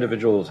 There's no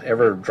individual who's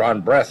ever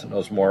drawn breath and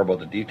knows more about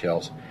the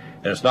details.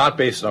 And it's not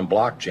based on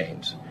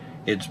blockchains.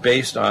 It's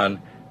based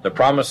on the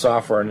Promise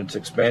software and its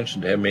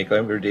expansion to make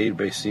every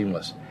database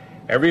seamless.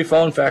 Every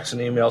phone, fax,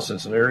 and email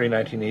since the early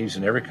 1980s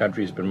in every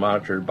country has been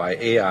monitored by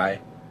AI.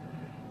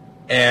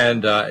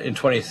 And in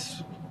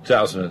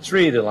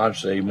 2003, they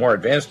launched a more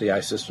advanced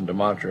AI system to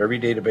monitor every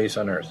database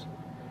on Earth.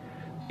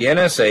 The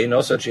NSA,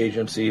 no such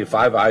agency,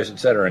 Five Eyes,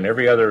 etc., and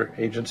every other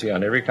agency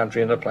on every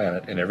country on the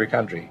planet, in every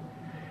country,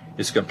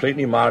 is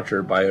completely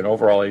monitored by an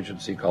overall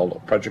agency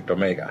called Project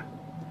Omega.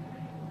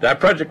 That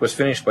project was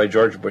finished by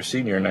George Bush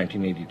Sr. in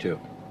 1982.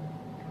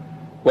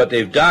 What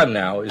they've done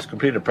now is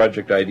complete a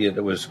project idea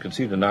that was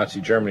conceived in Nazi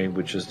Germany,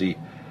 which is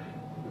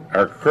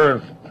our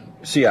current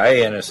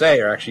CIA,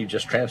 NSA, are actually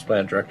just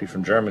transplanted directly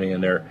from Germany,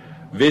 and their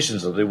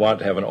visions that they want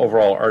to have an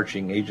overall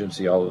arching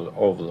agency all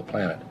over the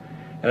planet.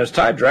 And it's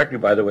tied directly,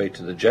 by the way,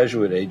 to the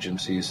Jesuit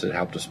agencies that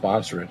help to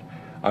sponsor it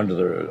under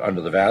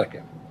the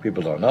Vatican.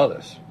 People don't know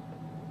this.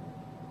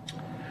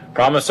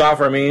 Promise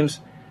software means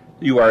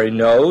you are a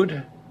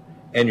node,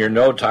 and your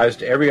node ties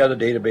to every other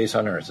database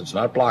on Earth. It's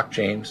not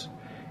blockchains.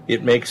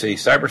 It makes a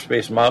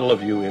cyberspace model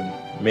of you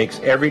and makes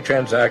every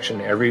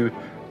transaction, every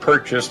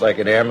purchase, like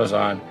at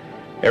Amazon,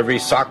 every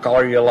sock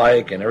color you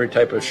like, and every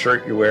type of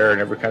shirt you wear,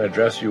 and every kind of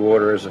dress you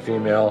order as a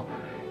female,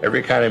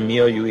 every kind of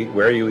meal you eat,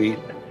 where you eat.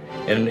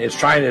 And it's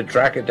trying to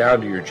track it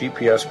down to your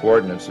GPS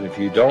coordinates. And if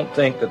you don't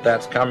think that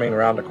that's coming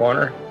around the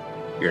corner,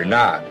 you're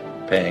not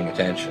paying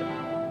attention.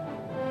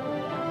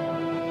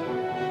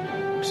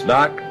 It's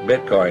not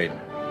Bitcoin.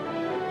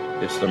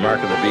 It's the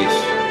mark of the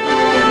beast.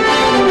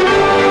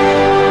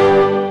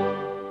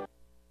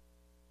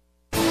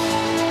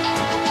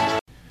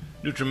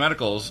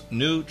 NutriMedical's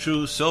new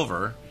True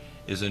Silver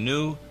is a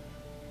new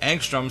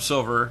angstrom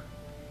silver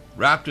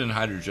wrapped in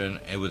hydrogen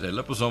and with a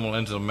liposomal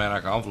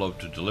enzymatic envelope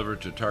to deliver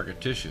to target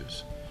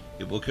tissues.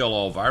 It will kill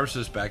all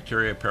viruses,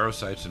 bacteria,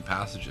 parasites, and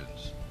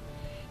pathogens.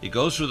 It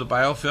goes through the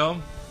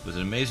biofilm with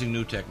an amazing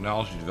new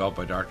technology developed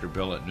by Dr.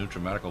 Bill at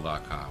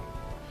NutriMedical.com.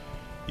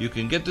 You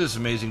can get this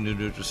amazing new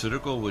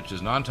nutraceutical, which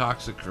is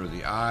non-toxic for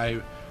the eye,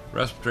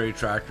 respiratory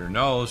tract, or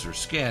nose, or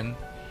skin,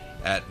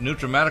 at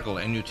NutriMedical,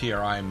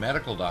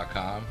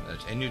 NutriMedical.com.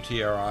 That's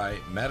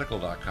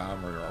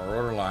NutriMedical.com, or our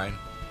order line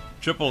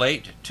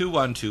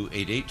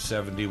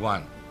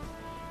 888-212-8871.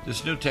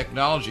 This new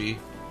technology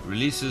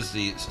releases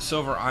the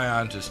silver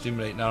ion to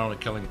stimulate not only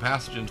killing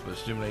pathogens, but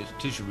stimulates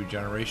tissue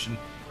regeneration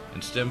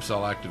and stem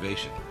cell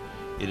activation.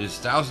 It is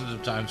thousands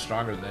of times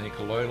stronger than any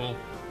colloidal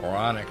or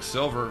onyx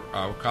silver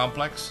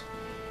complex,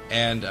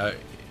 and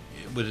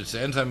with its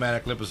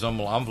enzymatic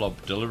liposomal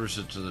envelope delivers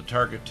it to the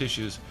target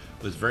tissues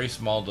with very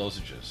small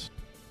dosages.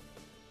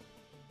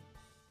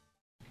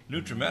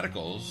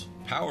 NutriMedical's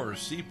Power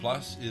C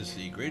Plus is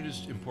the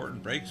greatest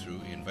important breakthrough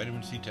in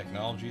vitamin C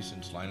technology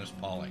since Linus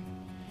Pauling.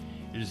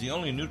 It is the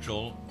only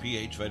neutral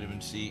pH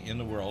vitamin C in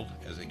the world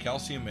as a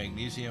calcium,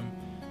 magnesium,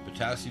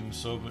 potassium,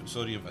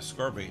 sodium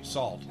ascorbate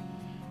salt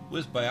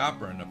with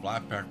bioperin, a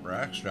black pepper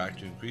extract,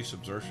 to increase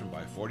absorption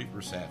by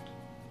 40%.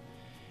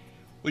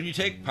 When you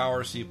take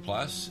Power C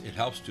Plus, it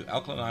helps to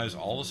alkalinize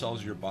all the cells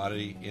of your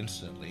body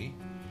instantly,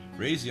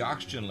 raise the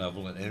oxygen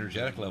level and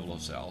energetic level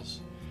of cells,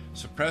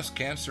 suppress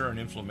cancer and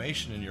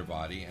inflammation in your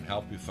body, and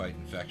help you fight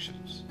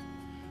infections.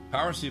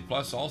 Power C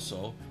Plus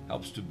also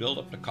helps to build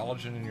up the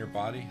collagen in your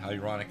body,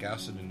 hyaluronic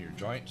acid in your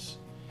joints,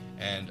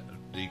 and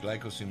the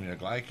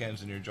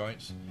glycosaminoglycans in your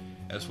joints,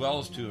 as well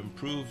as to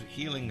improve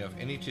healing of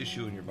any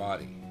tissue in your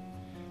body.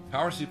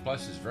 Power C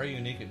Plus is very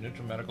unique at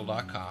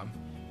NutriMedical.com.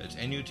 That's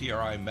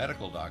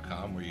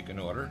NutriMedical.com, where you can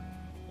order,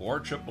 or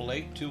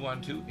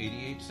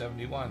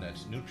 888-212-8871.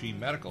 That's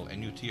NutriMedical,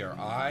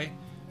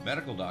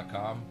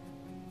 NutriMedical.com.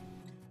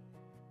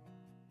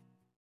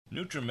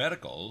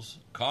 NutriMedical's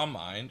Calm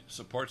Mind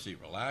supports a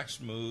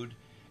relaxed mood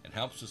and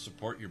helps to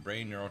support your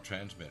brain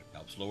neurotransmitter,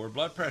 helps lower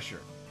blood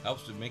pressure,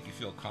 helps to make you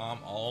feel calm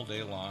all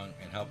day long,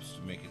 and helps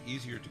to make it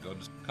easier to go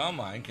to sleep. Calm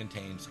Mind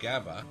contains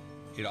GABA.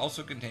 It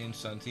also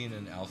contains xanthine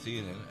and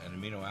L-theanine, an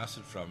amino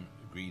acid from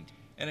green tea.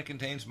 And it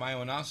contains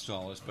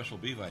myo-inositol, a special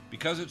B vitamin.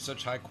 Because it's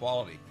such high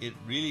quality, it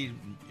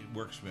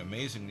works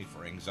amazingly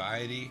for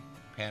anxiety,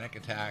 panic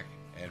attack,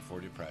 and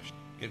for depression.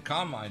 Get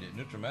Calm Mind at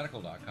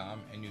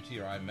NutriMedical.com and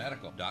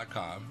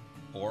NutriMedical.com,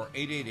 or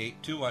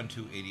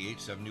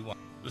 888-212-8871.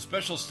 The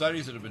special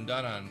studies that have been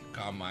done on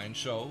Calm Mind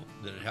show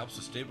that it helps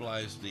to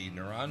stabilize the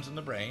neurons in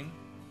the brain,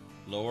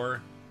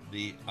 lower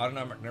the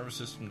autonomic nervous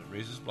system that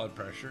raises blood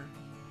pressure,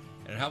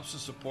 and it helps to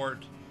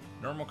support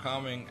normal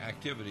calming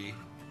activity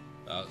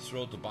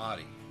throughout the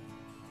body.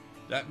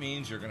 That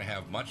means you're going to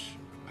have much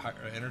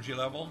higher energy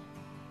level,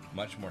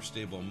 much more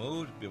stable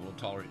mood, be able to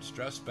tolerate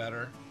stress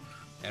better,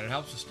 and it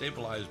helps to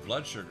stabilize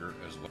blood sugar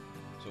as well.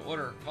 So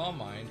order Calm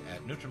Mind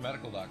at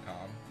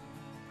NutriMedical.com.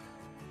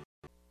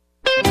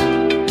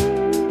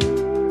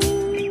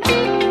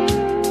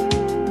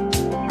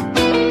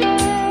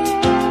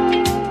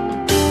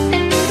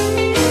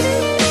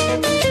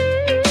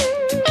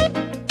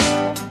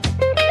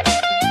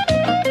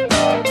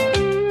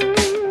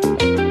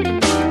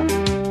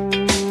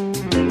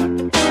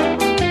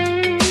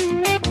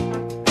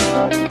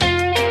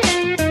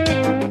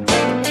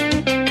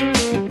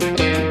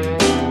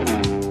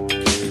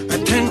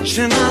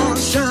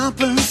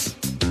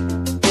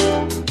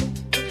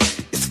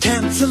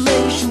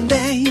 Consolation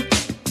Day.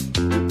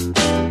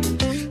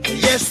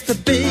 Yes, the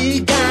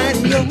big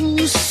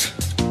adios.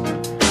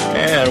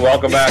 And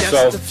welcome back.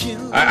 So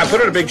I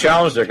put in a big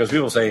challenge there because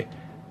people say,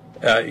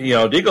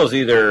 Deagle's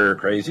either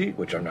crazy,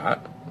 which I'm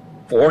not,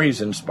 or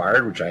he's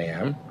inspired, which I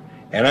am,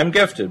 and I'm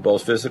gifted,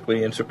 both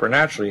physically and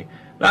supernaturally,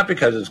 not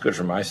because it's good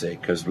for my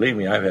sake, because believe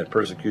me, I've had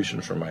persecution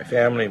from my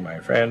family,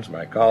 my friends,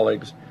 my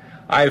colleagues.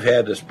 I've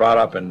had this brought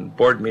up in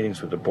board meetings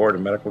with the Board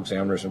of Medical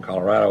Examiners in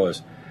Colorado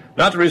as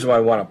not the reason why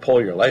I want to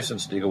pull your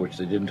license, Deagle, which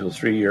they did until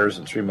 3 years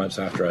and 3 months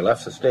after I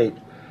left the state,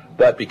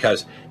 but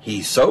because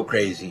he's so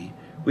crazy,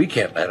 we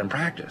can't let him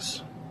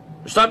practice.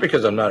 It's not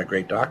because I'm not a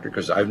great doctor,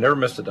 because I've never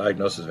missed a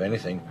diagnosis of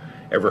anything,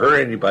 ever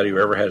heard anybody who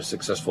ever had a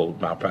successful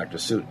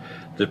malpractice suit.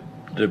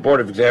 The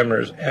Board of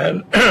Examiners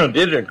and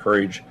did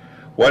encourage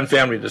one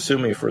family to sue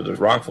me for the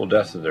wrongful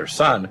death of their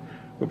son,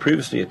 who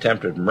previously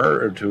attempted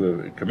murder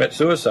to commit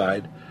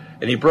suicide,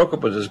 and he broke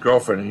up with his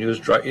girlfriend and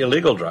used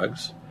illegal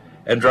drugs,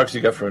 and drugs he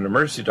got from an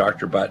emergency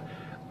doctor. But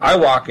I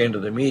walk into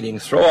the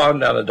meetings, throw on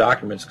down the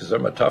documents because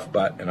I'm a tough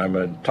butt and I'm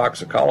a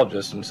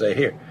toxicologist, and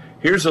say,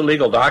 here's the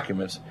legal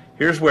documents.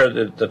 Here's where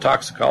the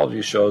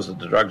toxicology shows that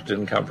the drugs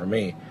didn't come from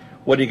me.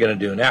 What are you going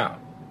to do now?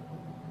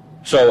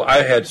 So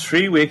I had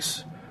 3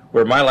 weeks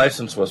where my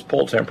license was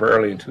pulled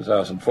temporarily in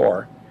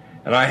 2004,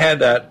 and I had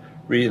that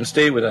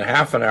reinstated within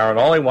half an hour, and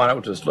all I wanted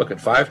was just look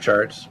at 5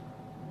 charts,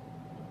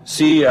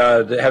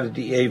 have the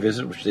DA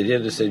visit, which they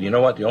did. They said, you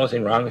know what, the only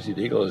thing wrong with you,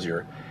 Deagle, is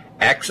your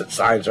exit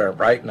signs aren't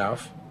bright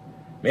enough.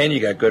 Man, you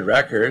got good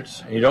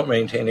records, and you don't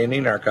maintain any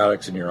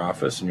narcotics in your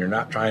office, and you're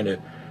not trying to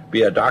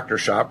be a doctor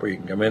shop where you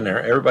can come in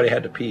there. Everybody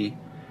had to pee.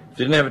 If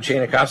they didn't have a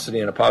chain of custody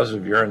and a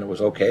positive urine that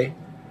was okay,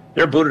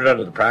 they're booted out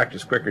of the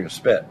practice quicker than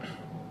spit.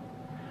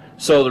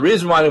 So the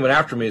reason why they went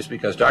after me is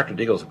because Dr.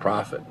 Deagle's a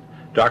prophet.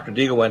 Dr.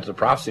 Deagle went to the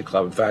Prophecy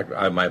Club. In fact,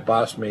 my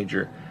boss,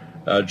 Major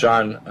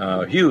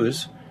John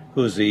Hughes,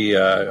 who's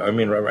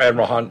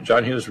Admiral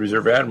John Hughes,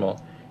 Reserve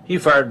Admiral, he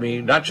fired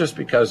me not just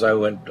because I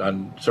went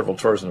on several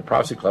tours in the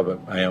Prophecy Club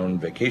at my own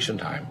vacation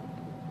time.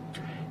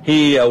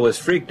 He was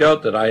freaked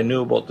out that I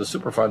knew about the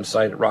Superfund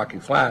site at Rocky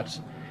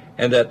Flats,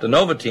 and that the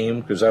NOVA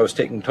team, because I was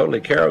taking totally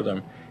care of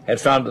them,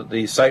 had found that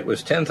the site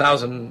was 10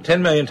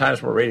 million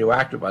times more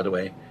radioactive, by the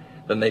way,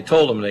 than they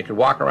told them. They could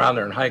walk around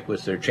there and hike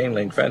with their chain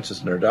link fences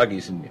and their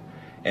duggies,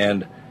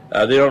 and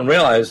they don't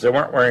realize they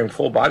weren't wearing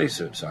full body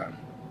suits on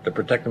to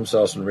protect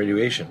themselves from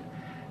radiation.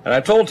 And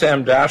I told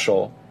Tam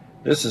Daschle,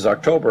 this is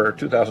October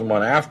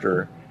 2001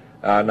 after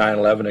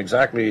 9/11,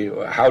 exactly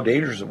how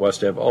dangerous it was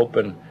to have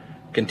open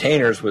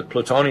containers with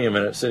plutonium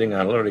in it sitting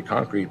on literally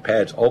concrete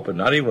pads open,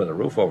 not even with a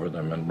roof over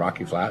them in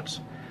Rocky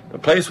Flats. The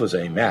place was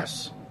a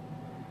mess.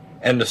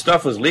 And the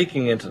stuff was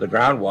leaking into the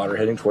groundwater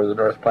heading toward the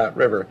North Platte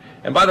River.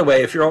 And by the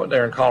way, if you're out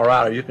there in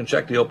Colorado, you can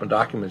check the open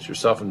documents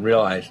yourself and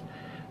realize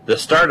the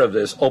start of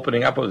this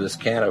opening up of this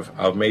can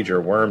of major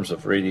worms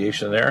of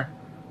radiation there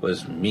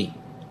was me,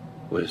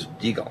 was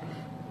Deagle.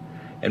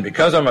 And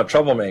because I'm a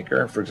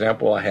troublemaker, for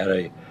example, I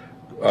had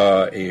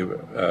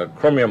a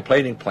chromium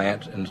plating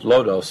plant in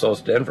Lodo,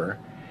 South Denver,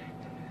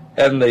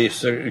 and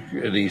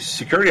the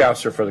security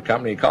officer for the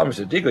company called me and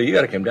said, Deagle, you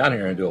got to come down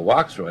here and do a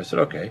walkthrough. I said,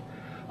 okay,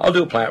 I'll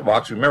do a plant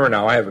walkthrough. Remember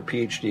now, I have a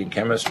PhD in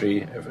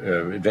chemistry,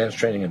 advanced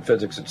training in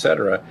physics,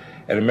 etc.,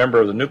 and a member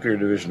of the nuclear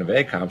division of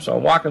ACOM. So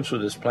I'm walking through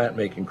this plant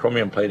making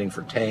chromium plating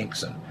for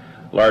tanks and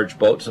large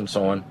boats and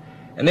so on.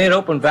 And they had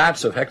opened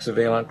vats of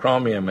hexavalent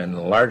chromium in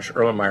large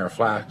Erlenmeyer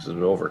flasks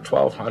of over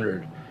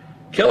 1,200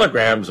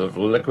 kilograms of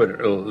liquid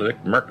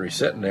mercury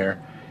sitting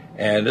there.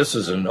 And this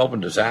is an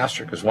open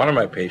disaster because one of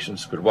my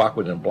patients could walk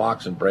within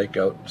blocks and break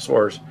out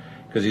sores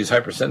because he's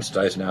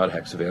hypersensitized now to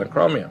hexavalent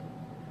chromium.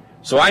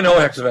 So I know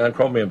hexavalent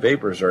chromium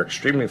vapors are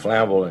extremely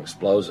flammable and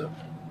explosive.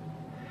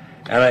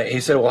 And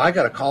he said, well, I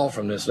got a call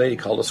from this lady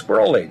called the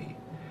Squirrel Lady.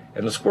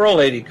 And the Squirrel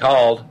Lady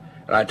called,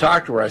 and I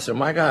talked to her. I said,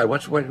 my God,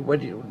 what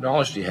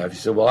knowledge do you have? He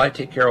said, well, I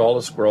take care of all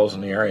the squirrels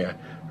in the area.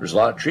 There's a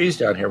lot of trees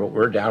down here, but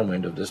we're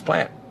downwind of this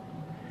plant.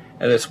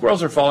 And the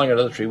squirrels are falling out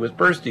of the tree with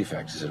birth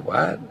defects. I said,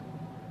 what?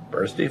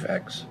 Birth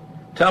defects?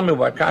 Tell me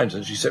what kinds.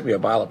 And she sent me a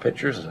pile of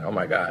pictures. I said, oh,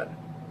 my God,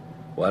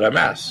 what a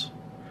mess.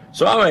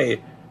 So I'm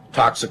a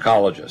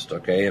toxicologist,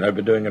 okay, and I've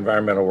been doing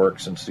environmental work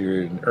since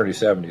the early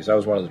 70s. I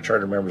was one of the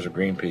charter members of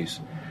Greenpeace,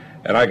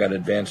 and I got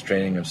advanced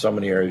training in so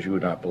many areas you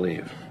would not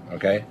believe,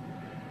 okay?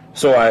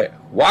 So I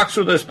walk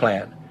through this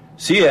plant,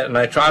 see it, and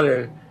I try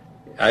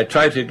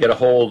to get a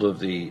hold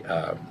of the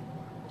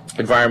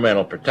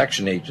Environmental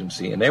Protection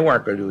Agency, and they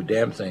weren't going to do a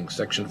damn thing,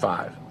 Section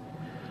 5.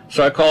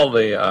 So I called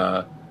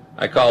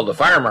the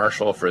fire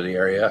marshal for the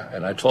area,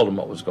 and I told him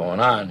what was going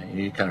on, and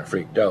he kind of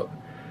freaked out.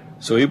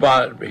 So he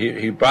brought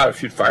a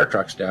few fire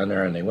trucks down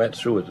there, and they went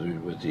through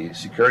with the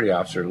security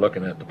officer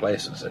looking at the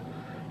place and said,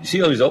 you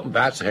see all these open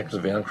vats of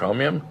hexavalent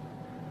chromium?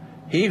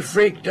 He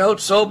freaked out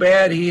so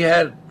bad he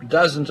had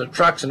dozens of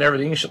trucks and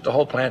everything. He shut the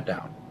whole plant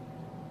down.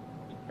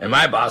 And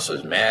my boss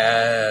was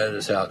mad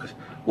as hell.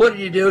 What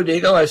did you do,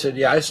 Deagle? I said,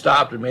 yeah, I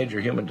stopped a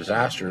major human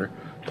disaster,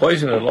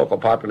 poisoning the local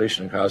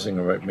population and causing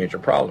a major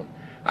problem.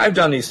 I've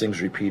done these things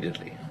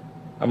repeatedly.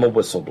 I'm a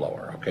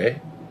whistleblower,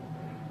 okay?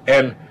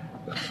 And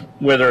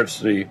whether it's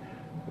the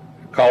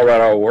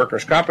Colorado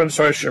Workers'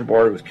 Compensation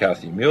Board with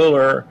Kathy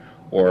Mueller,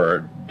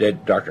 or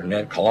Dr.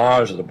 Ned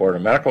Collage of the Board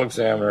of Medical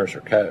Examiners,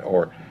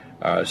 or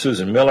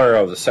Susan Miller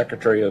of the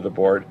Secretary of the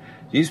Board.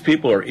 These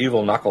people are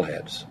evil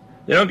knuckleheads.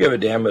 They don't give a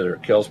damn whether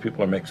it kills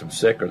people or makes them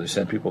sick, or they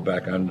send people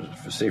back on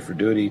for safer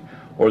duty,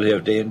 or they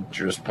have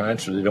dangerous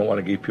plants, or they don't want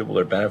to give people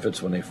their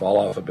benefits when they fall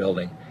off a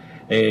building.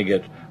 And you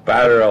get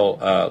bilateral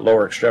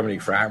lower extremity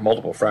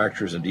multiple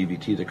fractures and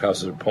DVT that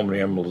causes pulmonary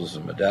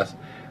embolism and death,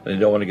 and they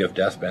don't want to give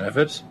death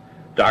benefits.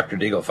 Dr.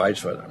 Deagle fights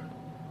for them.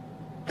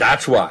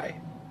 That's why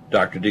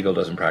Dr. Deagle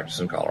doesn't practice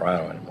in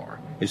Colorado anymore.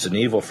 It's an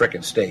evil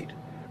frickin' state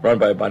run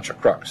by a bunch of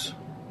crooks.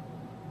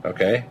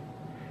 Okay?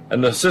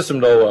 And the system,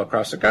 though,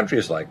 across the country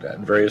is like that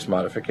in various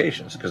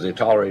modifications because they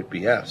tolerate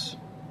BS.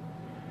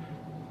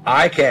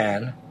 I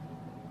can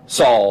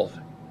solve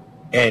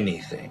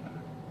anything.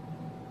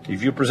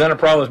 If you present a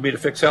problem with me to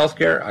fix health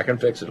care, I can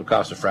fix it. It'll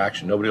cost a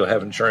fraction. Nobody will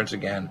have insurance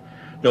again.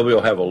 Nobody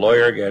will have a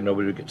lawyer again.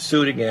 Nobody will get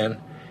sued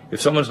again. If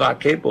someone's not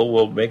capable,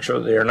 we'll make sure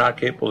they are not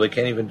capable. They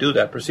can't even do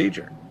that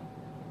procedure.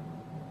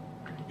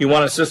 You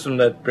want a system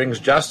that brings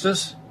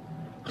justice?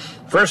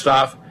 First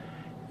off,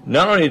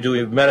 not only do we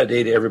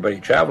metadata everybody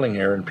traveling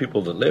here and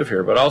people that live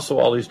here, but also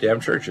all these damn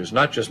churches,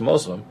 not just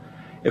Muslim.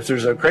 If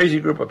there's a crazy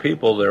group of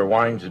people that are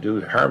wanting to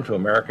do harm to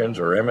Americans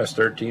or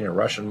MS-13 or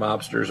Russian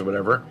mobsters or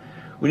whatever,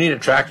 we need to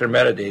track their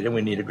metadata,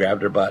 we need to grab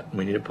their butt, and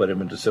we need to put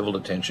them into civil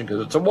detention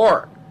because it's a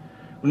war.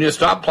 We need to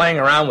stop playing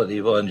around with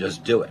evil and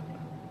just do it.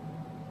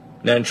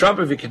 Now, in Trump,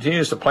 if he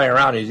continues to play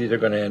around, he's either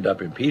going to end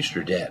up impeached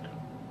or dead.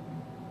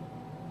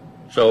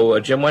 So,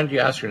 Jim, when do you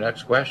ask your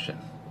next question?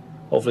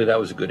 Hopefully that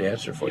was a good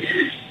answer for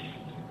you.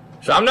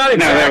 So I'm not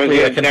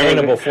exactly a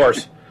containable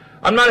force.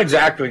 I'm not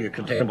exactly a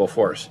containable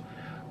force.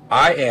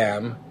 I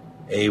am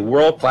a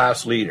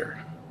world-class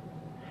leader.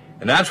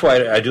 And that's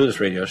why I do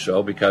this radio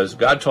show, because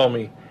God told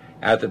me,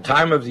 at the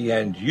time of the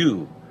end,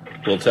 you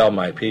will tell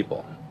my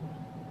people.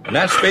 And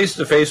that's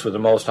face-to-face with the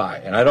Most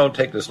High, and I don't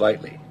take this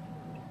lightly.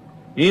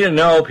 You need to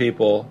know,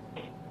 people,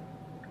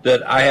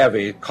 that I have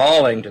a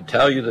calling to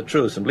tell you the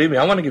truth. And believe me,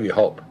 I want to give you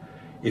hope.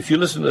 If you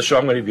listen to the show,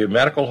 I'm going to give you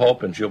medical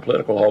hope and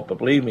geopolitical hope. But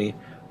believe me,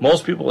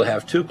 most people that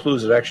have two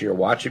clues that actually are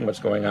watching what's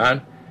going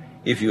on,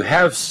 if you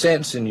have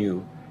sense in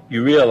you,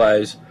 you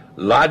realize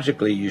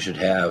logically you should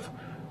have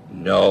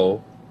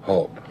no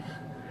hope.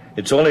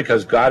 It's only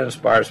because God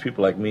inspires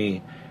people like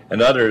me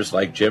and others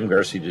like Jim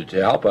Guerci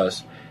to help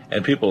us,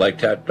 and people like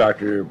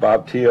Dr.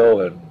 Bob Thiel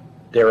and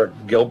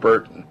Derek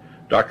Gilbert and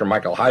Dr.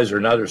 Michael Heiser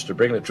and others to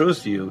bring the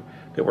truth to you,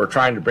 that we're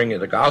trying to bring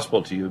the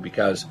gospel to you,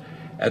 because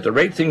at the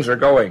rate things are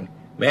going,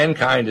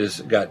 mankind has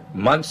got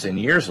months and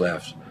years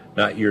left,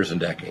 not years and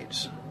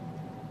decades.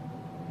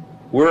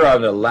 We're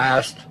on the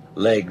last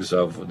legs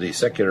of the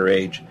secular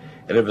age,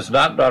 and if it's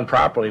not done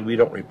properly, we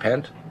don't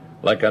repent,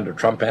 like under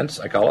Trumpence,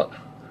 I call it.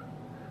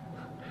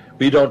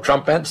 We don't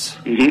Trumpence.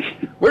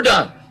 We're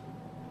done.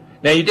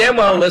 Now, you damn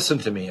well listen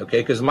to me,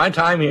 okay, because my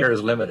time here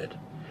is limited.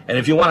 And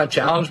if you want to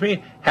challenge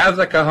me, have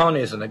the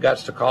cojones and the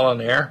guts to call on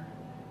the air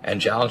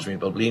and challenge me.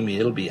 But believe me,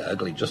 it'll be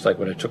ugly, just like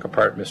when I took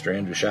apart Mr.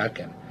 Andrew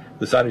Shatkin,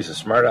 who thought he's a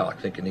smart aleck,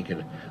 thinking he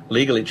could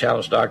legally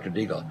challenge Dr.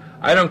 Deagle.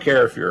 I don't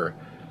care if you're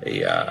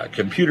a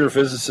computer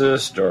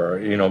physicist or,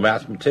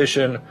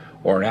 mathematician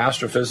or an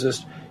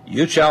astrophysicist.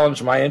 You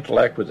challenge my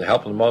intellect with the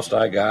help of the Most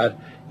High God,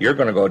 you're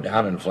going to go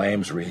down in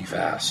flames really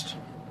fast.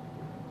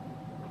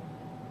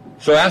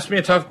 So ask me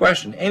a tough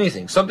question,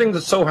 anything, something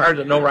that's so hard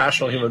that no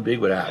rational human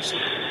being would ask.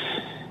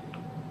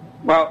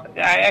 Well,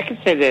 I could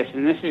say this,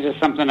 and this is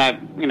just something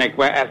I've,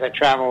 as I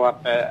travel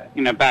up,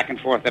 back and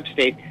forth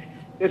upstate,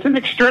 there's an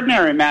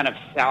extraordinary amount of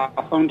cell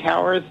phone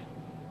towers,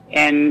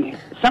 and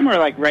some are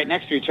like right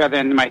next to each other,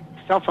 and my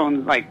cell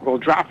phone will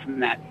drop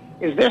from that.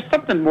 Is there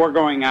something more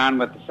going on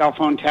with the cell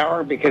phone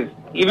tower? Because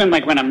even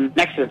when I'm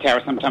next to the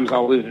tower, sometimes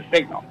I'll lose a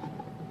signal.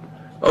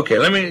 Okay,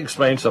 let me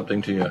explain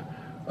something to you.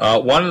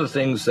 One of the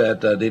things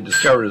that they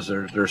discovered is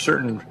there are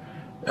certain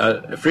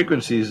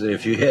frequencies that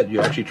if you hit,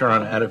 you actually turn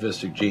on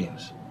atavistic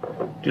genes.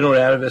 Do you know what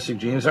atavistic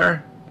genes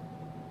are?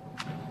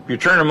 If you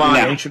turn them on,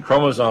 ancient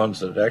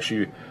chromosomes that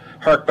actually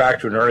hark back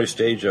to an early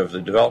stage of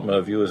the development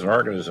of you as an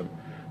organism.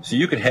 So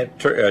you can hit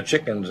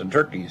chickens and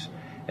turkeys,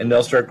 and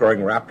they'll start growing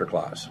raptor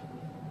claws.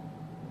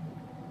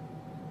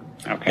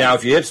 Okay. Now,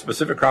 if you hit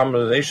specific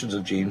combinations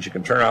of genes, you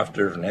can turn off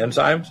different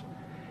enzymes.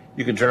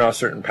 You can turn off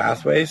certain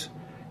pathways.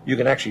 You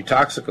can actually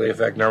toxically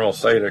affect normal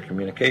cellular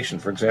communication.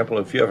 For example,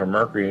 if you have a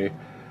mercury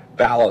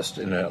ballast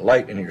in a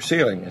light in your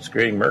ceiling, it's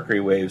creating mercury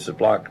waves that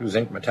block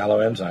zinc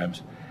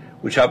metalloenzymes,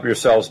 which help your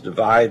cells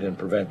divide and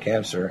prevent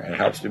cancer and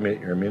help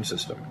stimulate your immune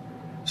system.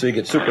 So you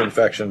get super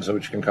infections,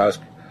 which can cause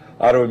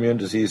autoimmune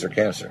disease or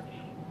cancer.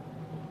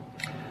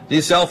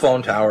 These cell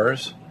phone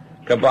towers,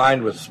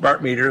 combined with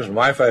smart meters and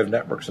Wi-Fi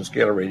networks and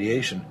scalar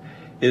radiation,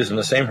 is in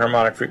the same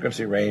harmonic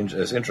frequency range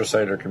as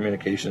intracellular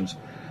communications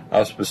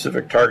of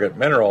specific target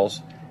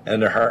minerals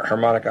and their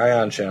harmonic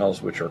ion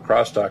channels, which are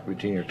crosstalk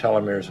between your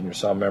telomeres and your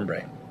cell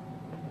membrane,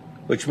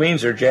 which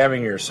means they're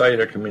jamming your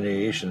cellular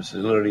communications to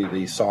literally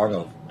the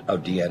song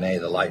of DNA,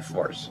 the life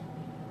force.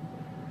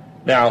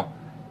 Now,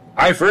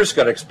 I first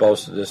got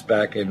exposed to this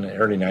back in the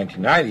early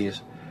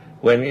 1990s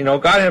when,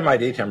 God had my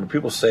daytime.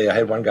 People say, I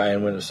had one guy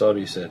in Minnesota,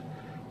 he said,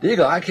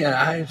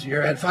 Deagle, you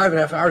had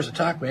 5.5 hours to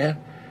talk,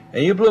 man,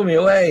 and you blew me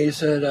away. He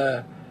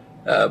said,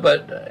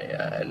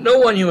 but no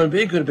one human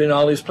being could have been in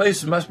all these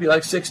places. It must be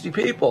like 60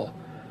 people.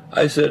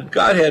 I said,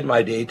 God had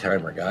my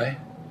daytimer, guy.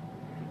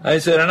 I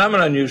said, and I'm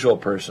an unusual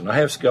person. I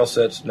have skill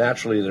sets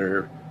naturally that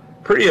are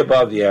pretty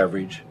above the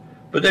average,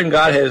 but then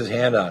God has his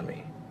hand on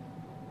me.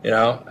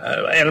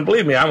 And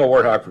believe me, I'm a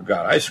warthog for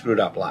God. I screwed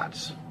up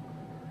lots.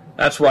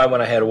 That's why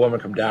when I had a woman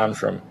come down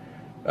from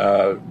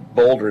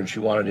Boulder and she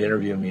wanted to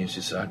interview me, and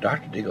she said,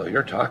 Dr. Deagle,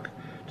 your talk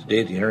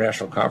today at the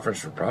International Conference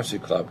for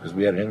Prostate Club, because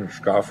we had an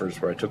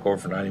interconference where I took over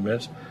for 90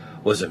 minutes,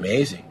 was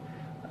amazing.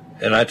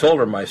 And I told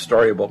her my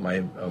story about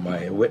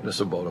my witness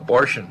about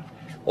abortion.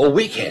 Oh,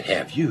 we can't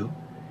have you.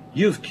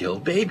 You've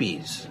killed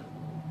babies.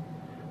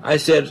 I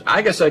said,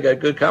 I guess I got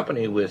good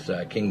company with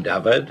King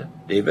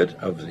David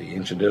of the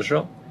ancient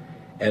Israel.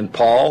 And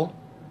Paul,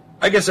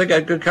 I guess I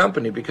got good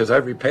company because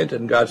I've repented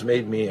and God's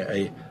made me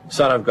a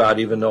son of God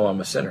even though I'm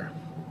a sinner.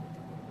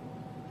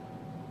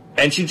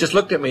 And she just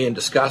looked at me in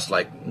disgust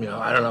like,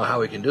 I don't know how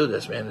we can do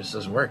this, man. This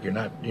doesn't work. You're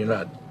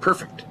not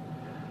perfect.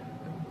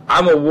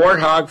 I'm a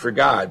warthog for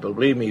God, but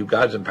believe me,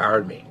 God's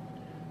empowered me.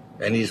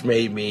 And he's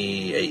made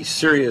me a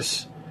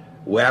serious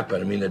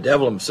weapon. I mean, the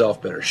devil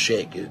himself better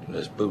shake in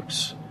his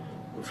boots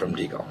from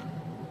Deagle.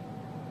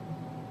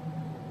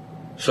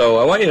 So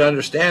I want you to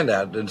understand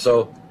that. And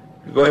so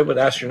go ahead and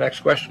ask your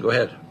next question. Go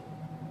ahead.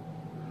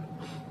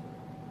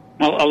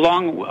 Well,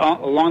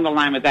 along the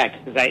line with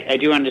that, because I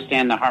do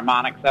understand the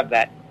harmonics of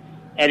that,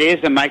 it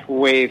is a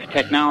microwave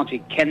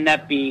technology. Can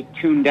that be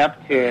tuned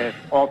up to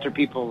alter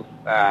people's,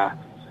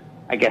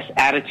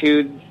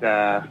 attitudes?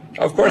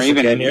 Of course or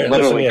even you can.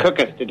 literally cook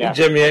us to death.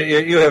 Jim,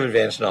 you have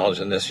advanced knowledge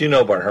in this. You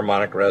know about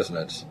harmonic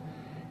resonance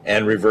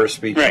and reverse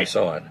speech and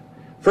so on.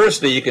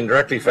 Firstly, you can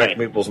directly affect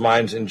people's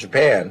minds in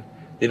Japan.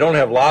 They don't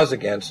have laws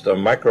against a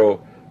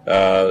micro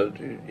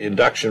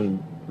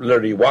induction,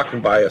 literally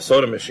walking by a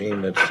soda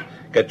machine that's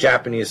got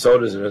Japanese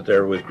sodas in it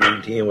there with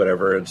green tea and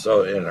whatever, and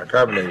are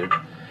carbonated.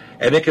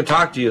 And it can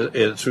talk to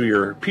you through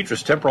your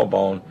petrous temporal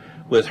bone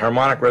with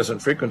harmonic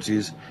resonant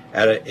frequencies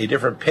at a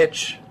different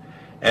pitch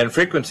and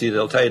frequency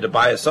that'll tell you to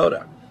buy a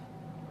soda.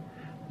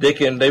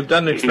 They've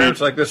done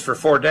experiments like this for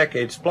 4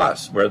 decades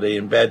plus, where they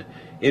embed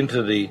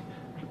into the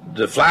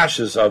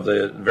flashes of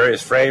the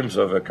various frames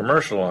of a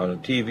commercial on a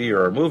TV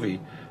or a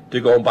movie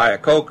to go and buy a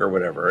Coke or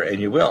whatever, and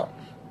you will.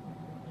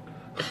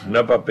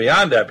 No, but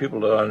beyond that, people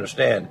don't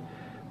understand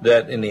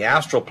that in the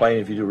astral plane,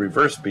 if you do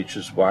reverse speech,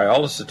 is why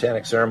all the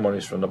satanic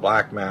ceremonies from the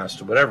Black Mass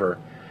to whatever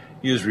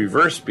use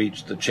reverse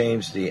speech to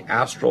change the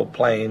astral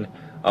plane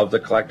of the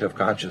collective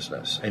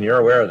consciousness. And you're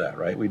aware of that,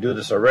 right? We do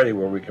this already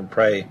where we can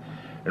pray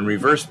in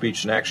reverse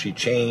speech and actually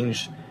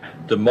change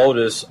the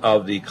modus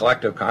of the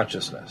collective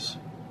consciousness.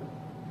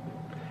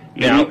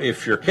 Now,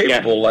 if you're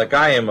capable, like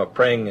I am, of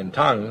praying in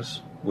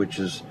tongues, which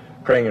is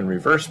praying in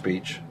reverse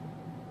speech,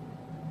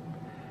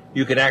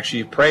 you can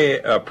actually pray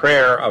a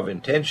prayer of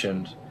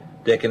intentions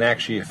that can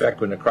actually affect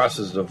when it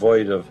crosses the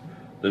void of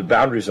the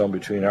boundary zone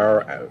between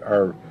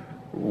our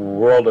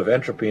world of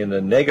entropy and the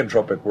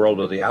negentropic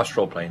world of the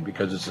astral plane,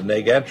 because it's a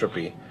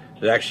negentropy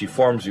that actually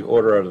forms the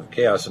order out of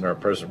chaos in our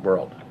present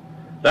world.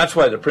 That's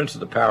why the prince of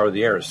the power of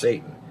the air is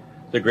Satan,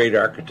 the great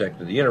architect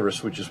of the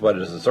universe, which is what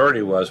his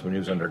authority was when he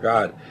was under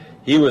God.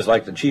 He was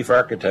like the chief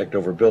architect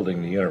over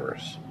building the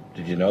universe.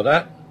 Did you know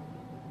that?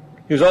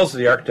 He was also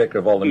the architect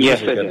of all the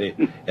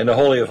music in the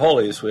Holy of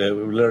Holies,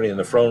 literally in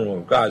the throne room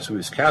of God. So he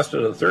was cast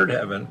out of the third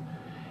heaven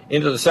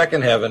into the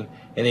second heaven,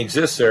 and he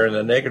exists there in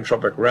the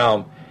negentropic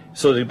realm.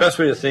 So the best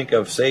way to think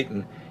of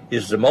Satan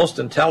is the most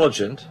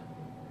intelligent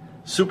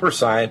super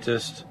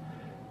scientist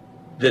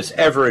that's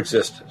ever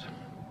existed.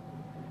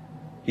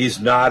 He's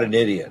not an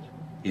idiot.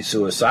 He's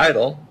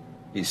suicidal.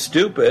 He's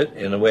stupid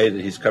in the way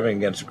that he's coming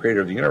against the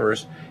creator of the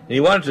universe. And he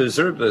wanted to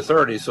usurp the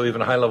authority, so even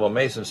high-level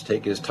Masons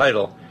take his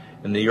title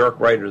in the York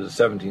Rite of the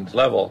 17th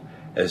level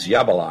as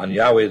Yabalon,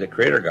 Yahweh the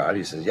creator God.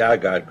 He says, yeah,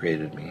 God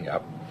created me.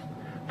 Yep.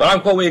 But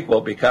I'm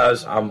co-equal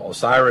because I'm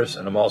Osiris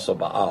and I'm also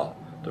Baal,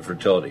 the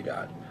fertility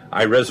god.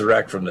 I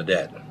resurrect from the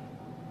dead.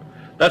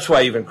 That's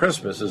why even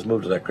Christmas is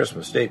moved to that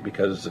Christmas date,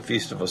 because it's the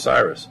Feast of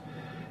Osiris.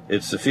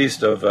 It's the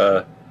feast of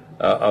the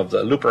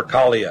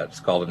Lupercalia, it's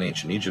called in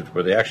ancient Egypt,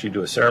 where they actually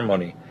do a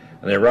ceremony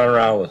and they run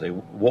around with a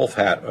wolf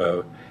hat,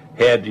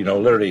 head,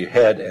 literally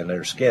head, and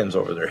their skins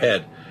over their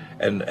head,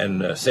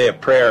 and say a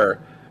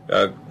prayer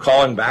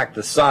calling back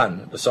the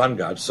sun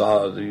god.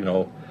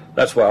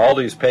 That's why all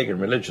these pagan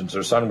religions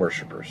are sun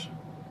worshippers.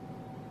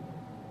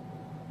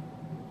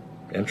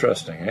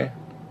 Interesting, eh?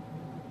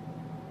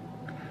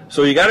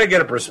 So you got to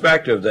get a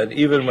perspective that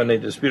even when they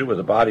disputed with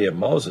the body of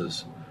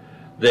Moses,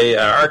 the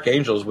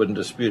archangels wouldn't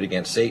dispute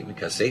against Satan,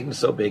 because Satan's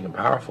so big and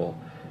powerful.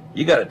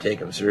 You got to take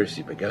him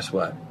seriously. But guess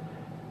what?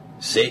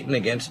 Satan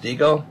against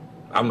Deagle?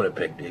 I'm going to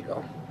pick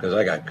Deagle because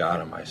I got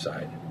God on my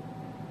side.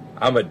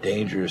 I'm a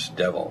dangerous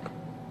devil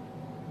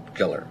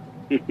killer.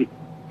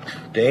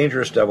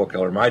 Dangerous devil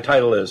killer. My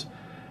title is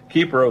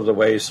keeper of the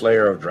way,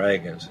 slayer of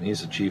dragons, and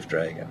he's the chief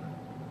dragon.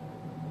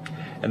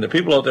 And the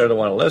people out there that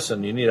want to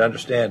listen, you need to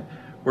understand,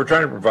 we're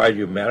trying to provide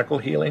you medical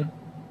healing.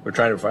 We're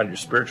trying to provide you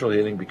spiritual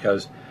healing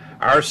because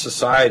our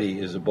society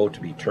is about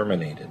to be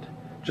terminated.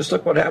 Just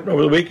look what happened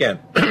over the weekend.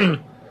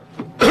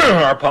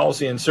 Our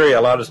policy in Syria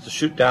allowed us to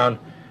shoot down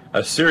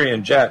a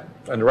Syrian jet,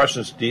 and the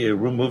Russians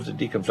removed the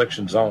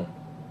deconfliction zone.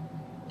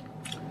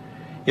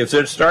 If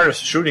they start a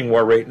shooting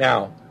war right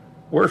now,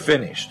 we're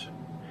finished.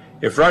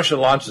 If Russia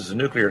launches a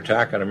nuclear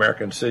attack on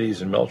American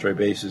cities and military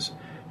bases,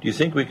 do you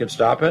think we can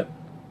stop it?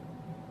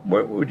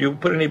 Would you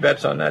put any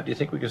bets on that? Do you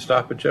think we can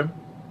stop it, Jim?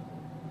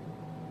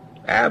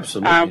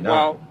 Absolutely not.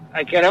 Well,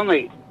 I could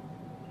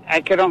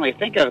only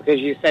think of, because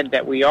you said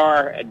that we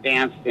are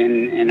advanced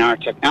in our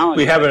technology.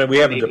 We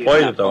haven't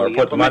deployed it though, or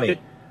put the money.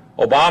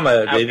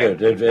 Obama, they did.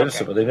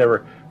 But they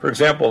never. For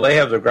example, they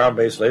have the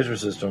ground-based laser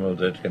system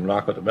that can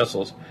knock out the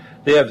missiles.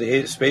 They have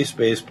the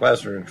space-based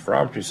plasma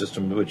interferometry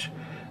system, which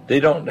they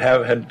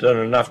hadn't done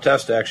enough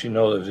tests to actually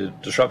know that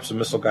it disrupts the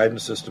missile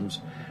guidance systems,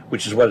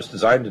 which is what it's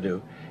designed to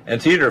do.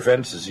 And theater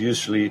defense is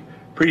usually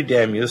pretty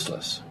damn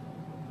useless.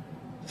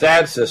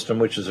 THAAD system,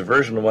 which is a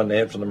version of the one they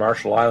had from the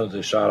Marshall Islands,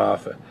 they shot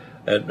off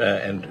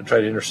and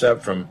tried to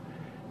intercept from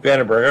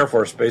Vandenberg Air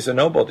Force Base. I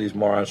know about these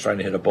morons trying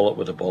to hit a bullet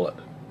with a bullet.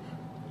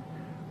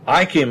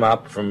 I came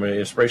up from an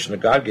inspiration that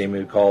God gave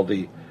me called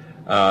the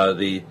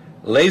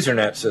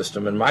LaserNet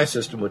system, and my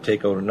system would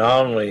take out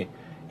not only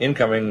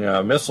incoming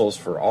missiles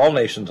for all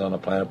nations on the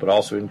planet, but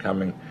also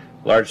incoming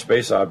large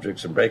space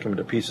objects and break them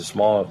into pieces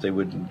small enough they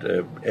wouldn't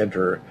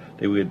enter.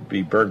 They would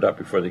be burned up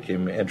before they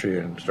came entry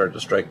and start to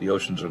strike the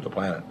oceans or the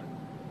planet.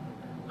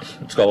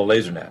 It's called a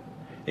LaserNet.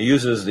 It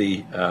uses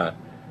the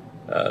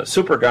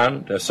super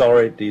gun to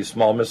accelerate these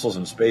small missiles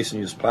in space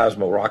and use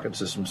plasma rocket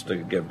systems to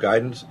give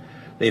guidance.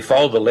 They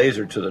follow the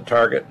laser to the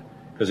target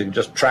because they can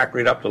just track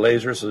right up the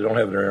laser, so they don't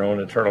have their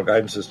own internal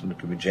guidance system that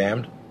can be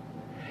jammed.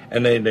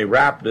 And then they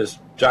wrap this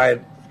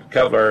giant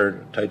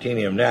Kevlar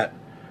titanium net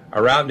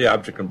around the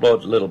object and blow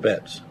it to little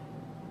bits.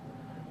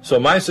 So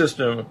my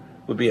system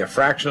would be a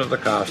fraction of the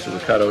cost. It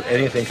would cut out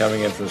anything coming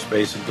in from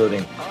space,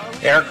 including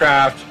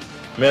aircraft,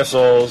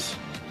 missiles,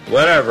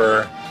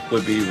 whatever,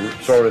 would be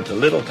thrown into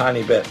little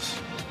tiny bits.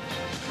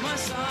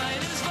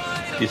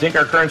 Do you think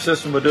our current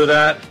system would do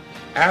that?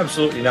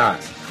 Absolutely not.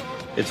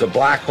 It's a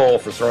black hole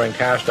for throwing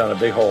cash down a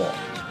big hole.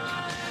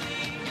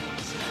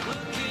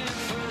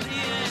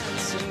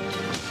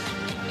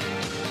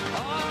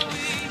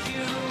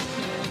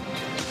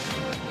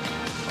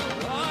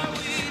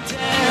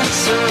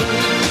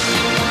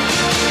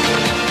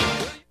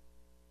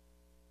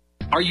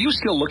 Are you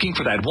still looking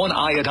for that one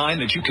iodine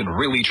that you can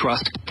really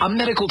trust? A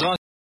medical doctor.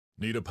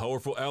 Need a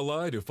powerful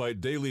ally to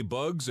fight daily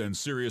bugs and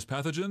serious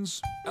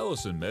pathogens?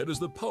 Allicin Med is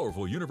the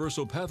powerful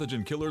universal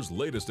pathogen killer's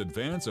latest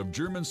advance of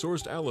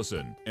German-sourced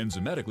allicin,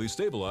 enzymatically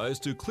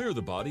stabilized to clear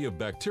the body of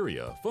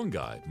bacteria,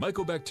 fungi,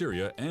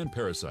 mycobacteria, and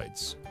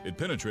parasites. It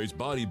penetrates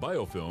body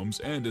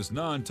biofilms and is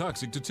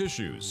non-toxic to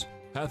tissues.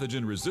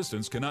 Pathogen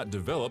resistance cannot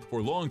develop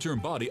for long-term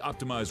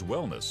body-optimized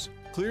wellness.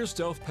 Clear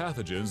stealth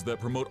pathogens that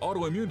promote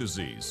autoimmune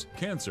disease,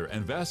 cancer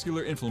and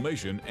vascular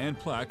inflammation and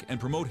plaque and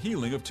promote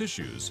healing of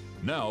tissues.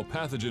 Now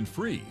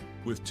pathogen-free.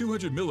 With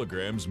 200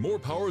 milligrams more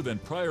power than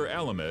prior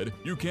Alamed,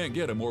 you can't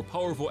get a more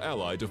powerful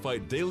ally to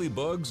fight daily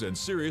bugs and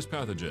serious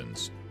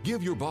pathogens.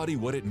 Give your body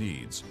what it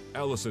needs.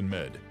 Allicin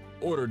Med.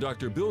 Order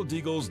Dr. Bill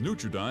Deagle's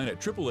Nutridyne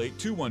at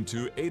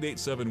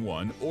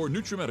 888-212-8871 or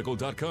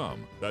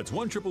NutriMedical.com. That's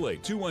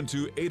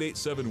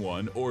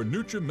 1-888-212-8871 or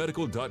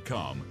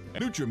NutriMedical.com.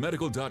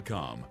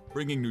 NutriMedical.com,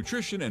 bringing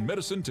nutrition and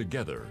medicine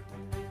together.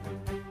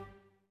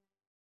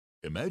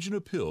 Imagine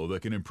a pill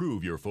that can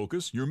improve your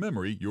focus, your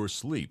memory, your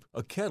sleep,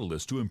 a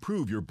catalyst to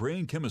improve your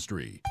brain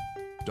chemistry.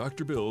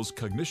 Dr. Bill's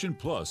Cognition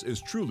Plus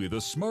is truly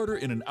the smarter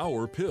in an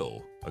hour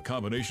pill. A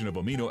combination of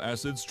amino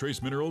acids,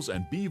 trace minerals,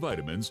 and B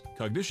vitamins,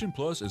 Cognition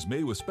Plus is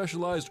made with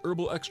specialized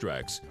herbal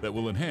extracts that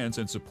will enhance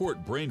and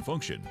support brain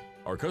function.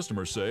 Our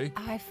customers say,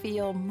 I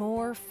feel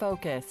more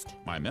focused.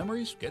 My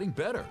memory's getting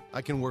better.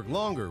 I can work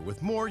longer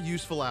with more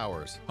useful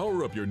hours.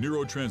 Power up your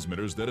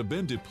neurotransmitters that have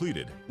been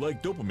depleted,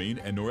 like dopamine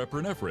and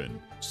norepinephrine.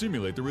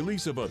 Stimulate the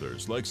release of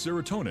others, like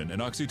serotonin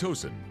and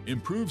oxytocin.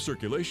 Improve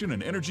circulation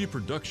and energy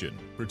production.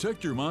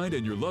 Protect your mind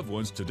and your loved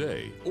ones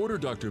today. Order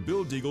Dr.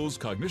 Bill Deagle's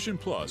Cognition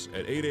Plus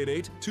at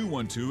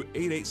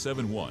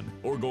 888-212-8871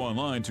 or go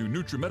online to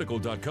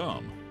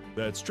NutriMedical.com.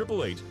 That's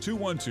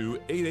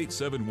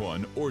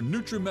 888-212-8871 or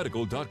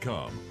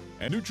NutriMedical.com.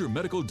 And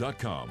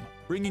NutriMedical.com,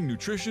 bringing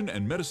nutrition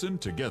and medicine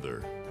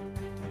together.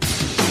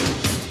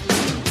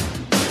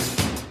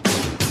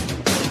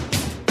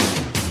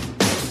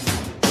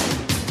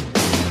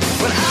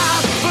 But I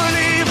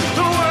believe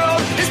the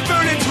world is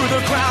burning to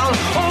the ground.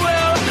 Oh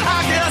well, I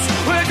guess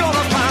we're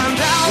gonna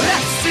find out.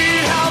 Let's see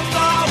how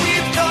far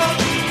we've come.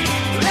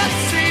 Let's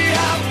see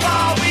how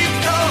far we've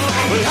come.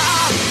 Well,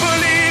 I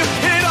believe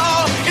it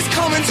all is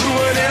coming to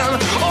an end.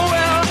 Oh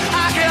well,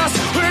 I guess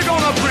we're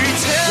gonna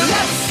pretend.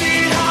 Let's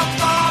see how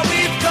far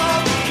we've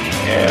come.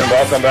 And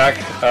welcome back.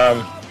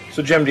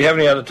 So, Jim, do you have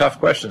any other tough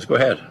questions? Go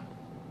ahead.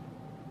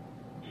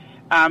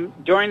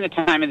 during the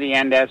time of the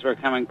end, as we're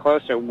coming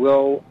closer,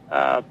 will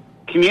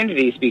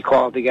communities be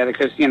called together?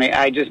 Because,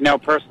 I just know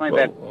personally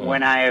that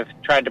when I have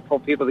tried to pull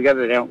people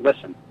together, they don't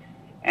listen.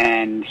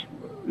 And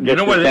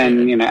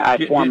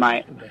I form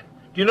my...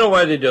 Do you know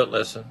why they don't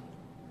listen?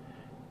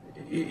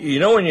 You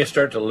know when you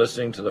start to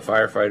listening to the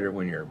firefighter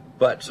when your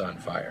butt's on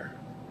fire?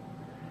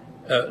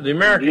 The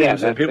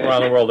Americans and people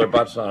around the world, their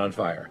butt's not on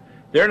fire.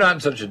 They're not in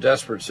such a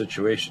desperate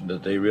situation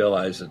that they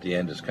realize that the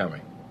end is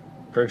coming.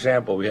 For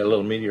example, we had a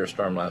little meteor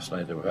storm last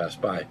night that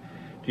passed by.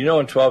 Do you know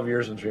in 12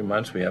 years and 3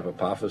 months we have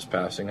Apophis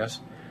passing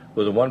us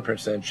with a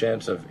 1%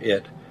 chance of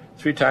it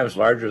 3 times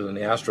larger than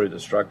the asteroid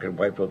that struck and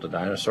wiped out the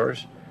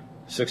dinosaurs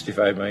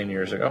 65 million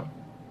years ago?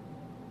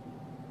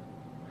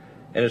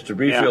 And its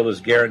debris field is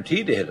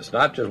guaranteed to hit us,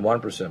 not just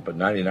 1%, but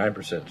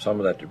 99%. Some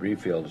of that debris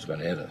field is going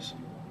to hit us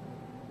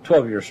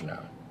 12 years from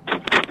now.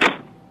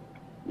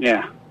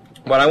 Yeah.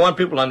 What I want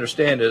people to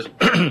understand is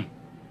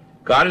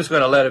God is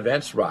going to let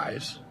events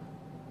rise.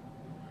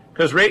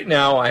 Because right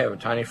now I have a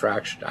tiny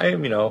fraction. I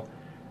am,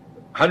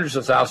 hundreds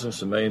of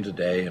thousands of millions a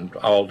day, and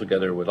all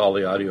together with all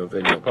the audio,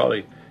 video,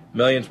 probably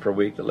millions per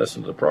week that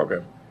listen to the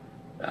program.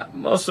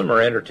 Most of them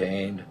are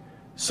entertained.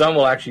 Some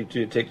will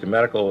actually take the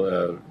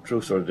medical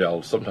truth, or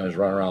they'll sometimes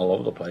run around all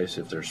over the place.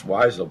 If they're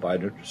wise, they'll buy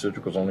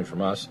nutraceuticals only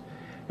from us.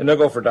 And they'll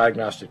go for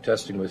diagnostic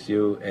testing with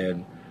you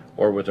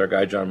or with our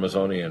guy John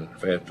Mazzoni in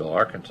Fayetteville,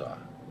 Arkansas.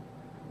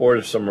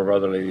 Or some of our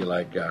other lady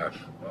like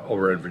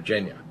over in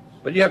Virginia.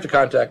 But you have to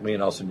contact me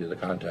and I'll send you the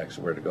contacts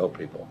of where to go,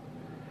 people.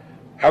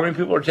 How many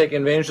people are taking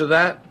advantage of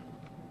that?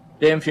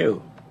 Damn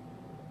few.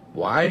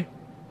 Why?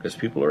 Because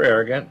people are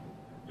arrogant.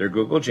 They're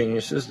Google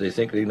geniuses. They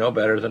think they know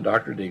better than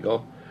Dr.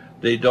 Deagle.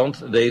 They don't.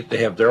 They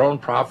have their own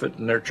prophet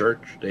in their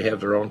church. They have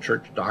their own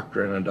church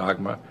doctrine and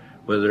dogma.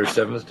 Whether they're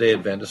Seventh-day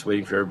Adventists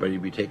waiting for everybody to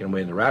be taken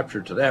away in the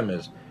rapture, to them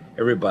is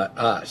everybody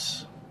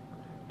us.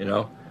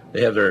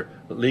 They have their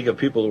league of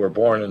people who were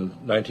born in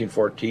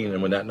 1914,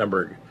 and when that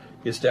number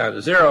gets down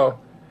to 0,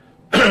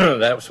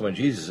 that was when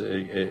Jesus,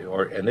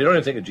 and they don't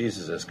even think of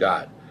Jesus as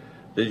God.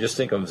 They just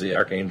think of him as the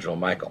Archangel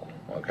Michael,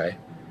 okay?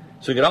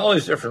 So you get all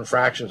these different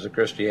fractions of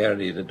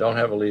Christianity that don't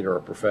have a leader or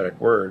a prophetic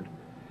word.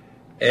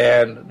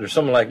 And there's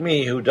someone like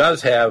me who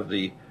does have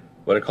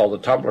what I call the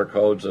Tumblr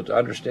codes to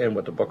understand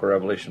what the book of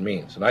Revelation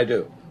means. And I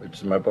do.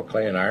 It's in my book,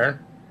 Clay and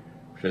Iron,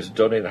 which has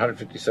donated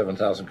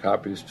 157,000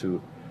 copies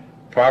to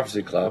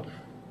Prophecy Club.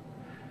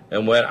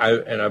 And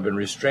I've been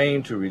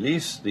restrained to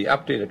release the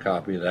updated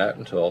copy of that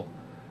until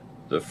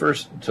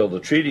the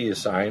treaty is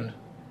signed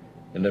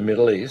in the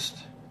Middle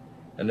East,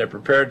 and they're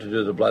prepared to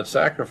do the blood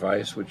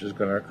sacrifice, which is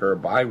going to occur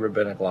by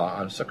rabbinic law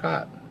on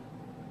Sukkot.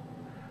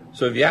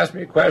 So if you ask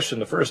me a question,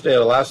 the first day of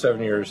the last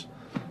 7 years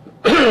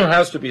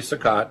has to be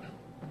Sukkot.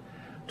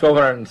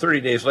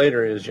 1,230 days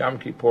later is Yom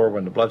Kippur,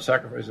 when the blood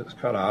sacrifice is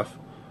cut off.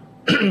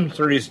 30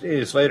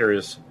 days later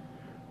is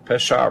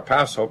Pesach,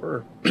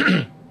 Passover,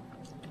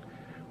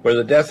 where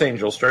the death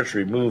angel starts to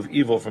remove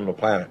evil from the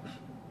planet.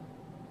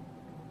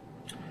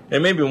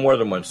 It may be more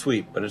than one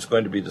sweep, but it's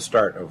going to be the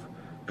start of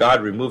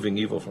God removing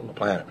evil from the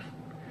planet.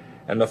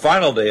 And the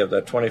final day of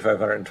that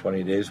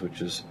 2,520 days,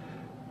 which is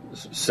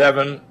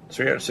 7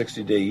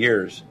 360-day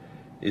years,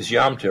 is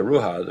Yom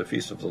Teruah, the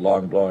Feast of the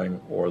Long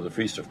Blowing, or the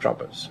Feast of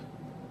Trumpets.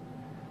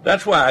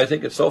 That's why I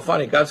think it's so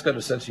funny. God's got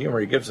a sense of humor.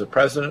 He gives a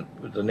president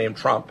with the name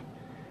Trump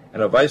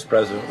and a vice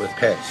president with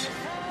Pence.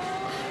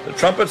 The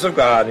trumpets of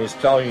God, and he's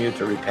telling you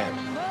to repent.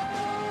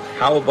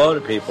 How about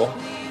it, people?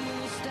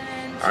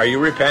 Are you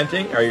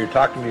repenting? Are you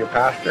talking to your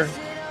pastor?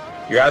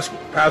 You're asking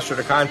the pastor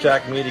to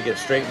contact me to get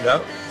straightened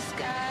out?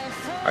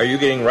 Are you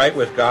getting right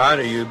with God?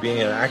 Are you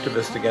being an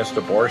activist against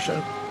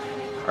abortion?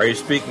 Are you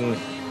speaking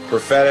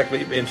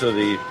prophetically into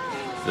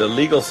the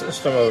legal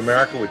system of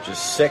America, which is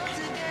sick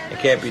and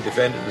can't be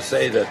defended, to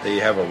say that they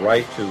have a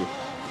right to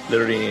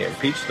literally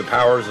impeach the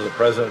powers of the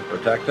president to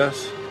protect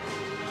us?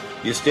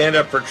 You stand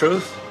up for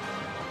truth?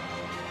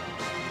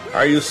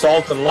 Are you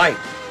salt and light?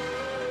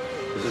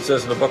 As it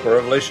says in the book of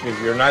Revelation, if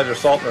you're neither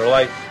salt nor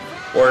light,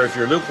 or if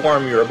you're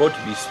lukewarm, you're about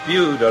to be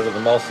spewed out of the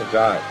mouth of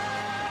God.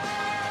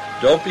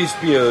 Don't be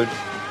spewed.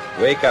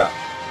 Wake up.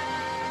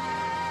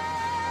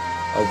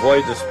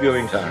 Avoid the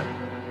spewing time.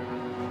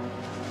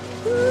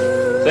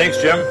 Thanks,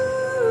 Jim.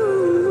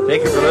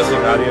 Thank you for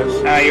listening,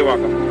 audience. You're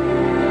welcome.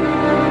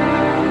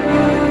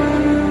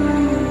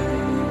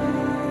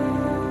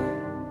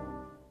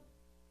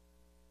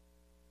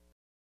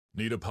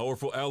 Need a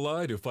powerful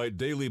ally to fight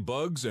daily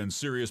bugs and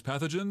serious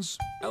pathogens?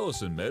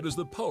 Allicin Med is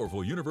the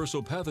powerful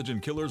universal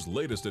pathogen killer's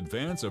latest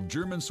advance of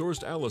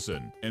German-sourced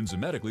allicin,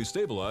 enzymatically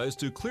stabilized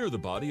to clear the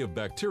body of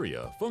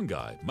bacteria,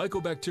 fungi,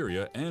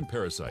 mycobacteria, and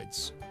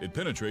parasites. It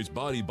penetrates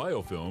body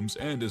biofilms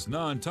and is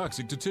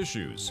non-toxic to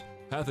tissues.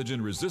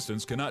 Pathogen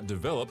resistance cannot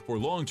develop for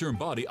long-term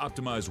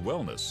body-optimized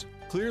wellness.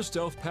 Clear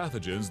stealth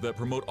pathogens that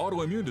promote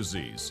autoimmune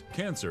disease,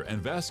 cancer and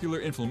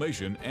vascular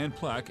inflammation and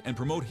plaque, and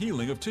promote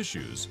healing of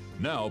tissues.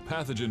 Now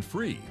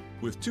pathogen-free.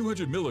 With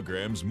 200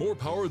 milligrams more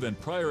power than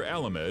prior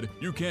Alamed,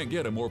 you can't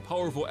get a more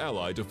powerful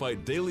ally to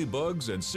fight daily bugs and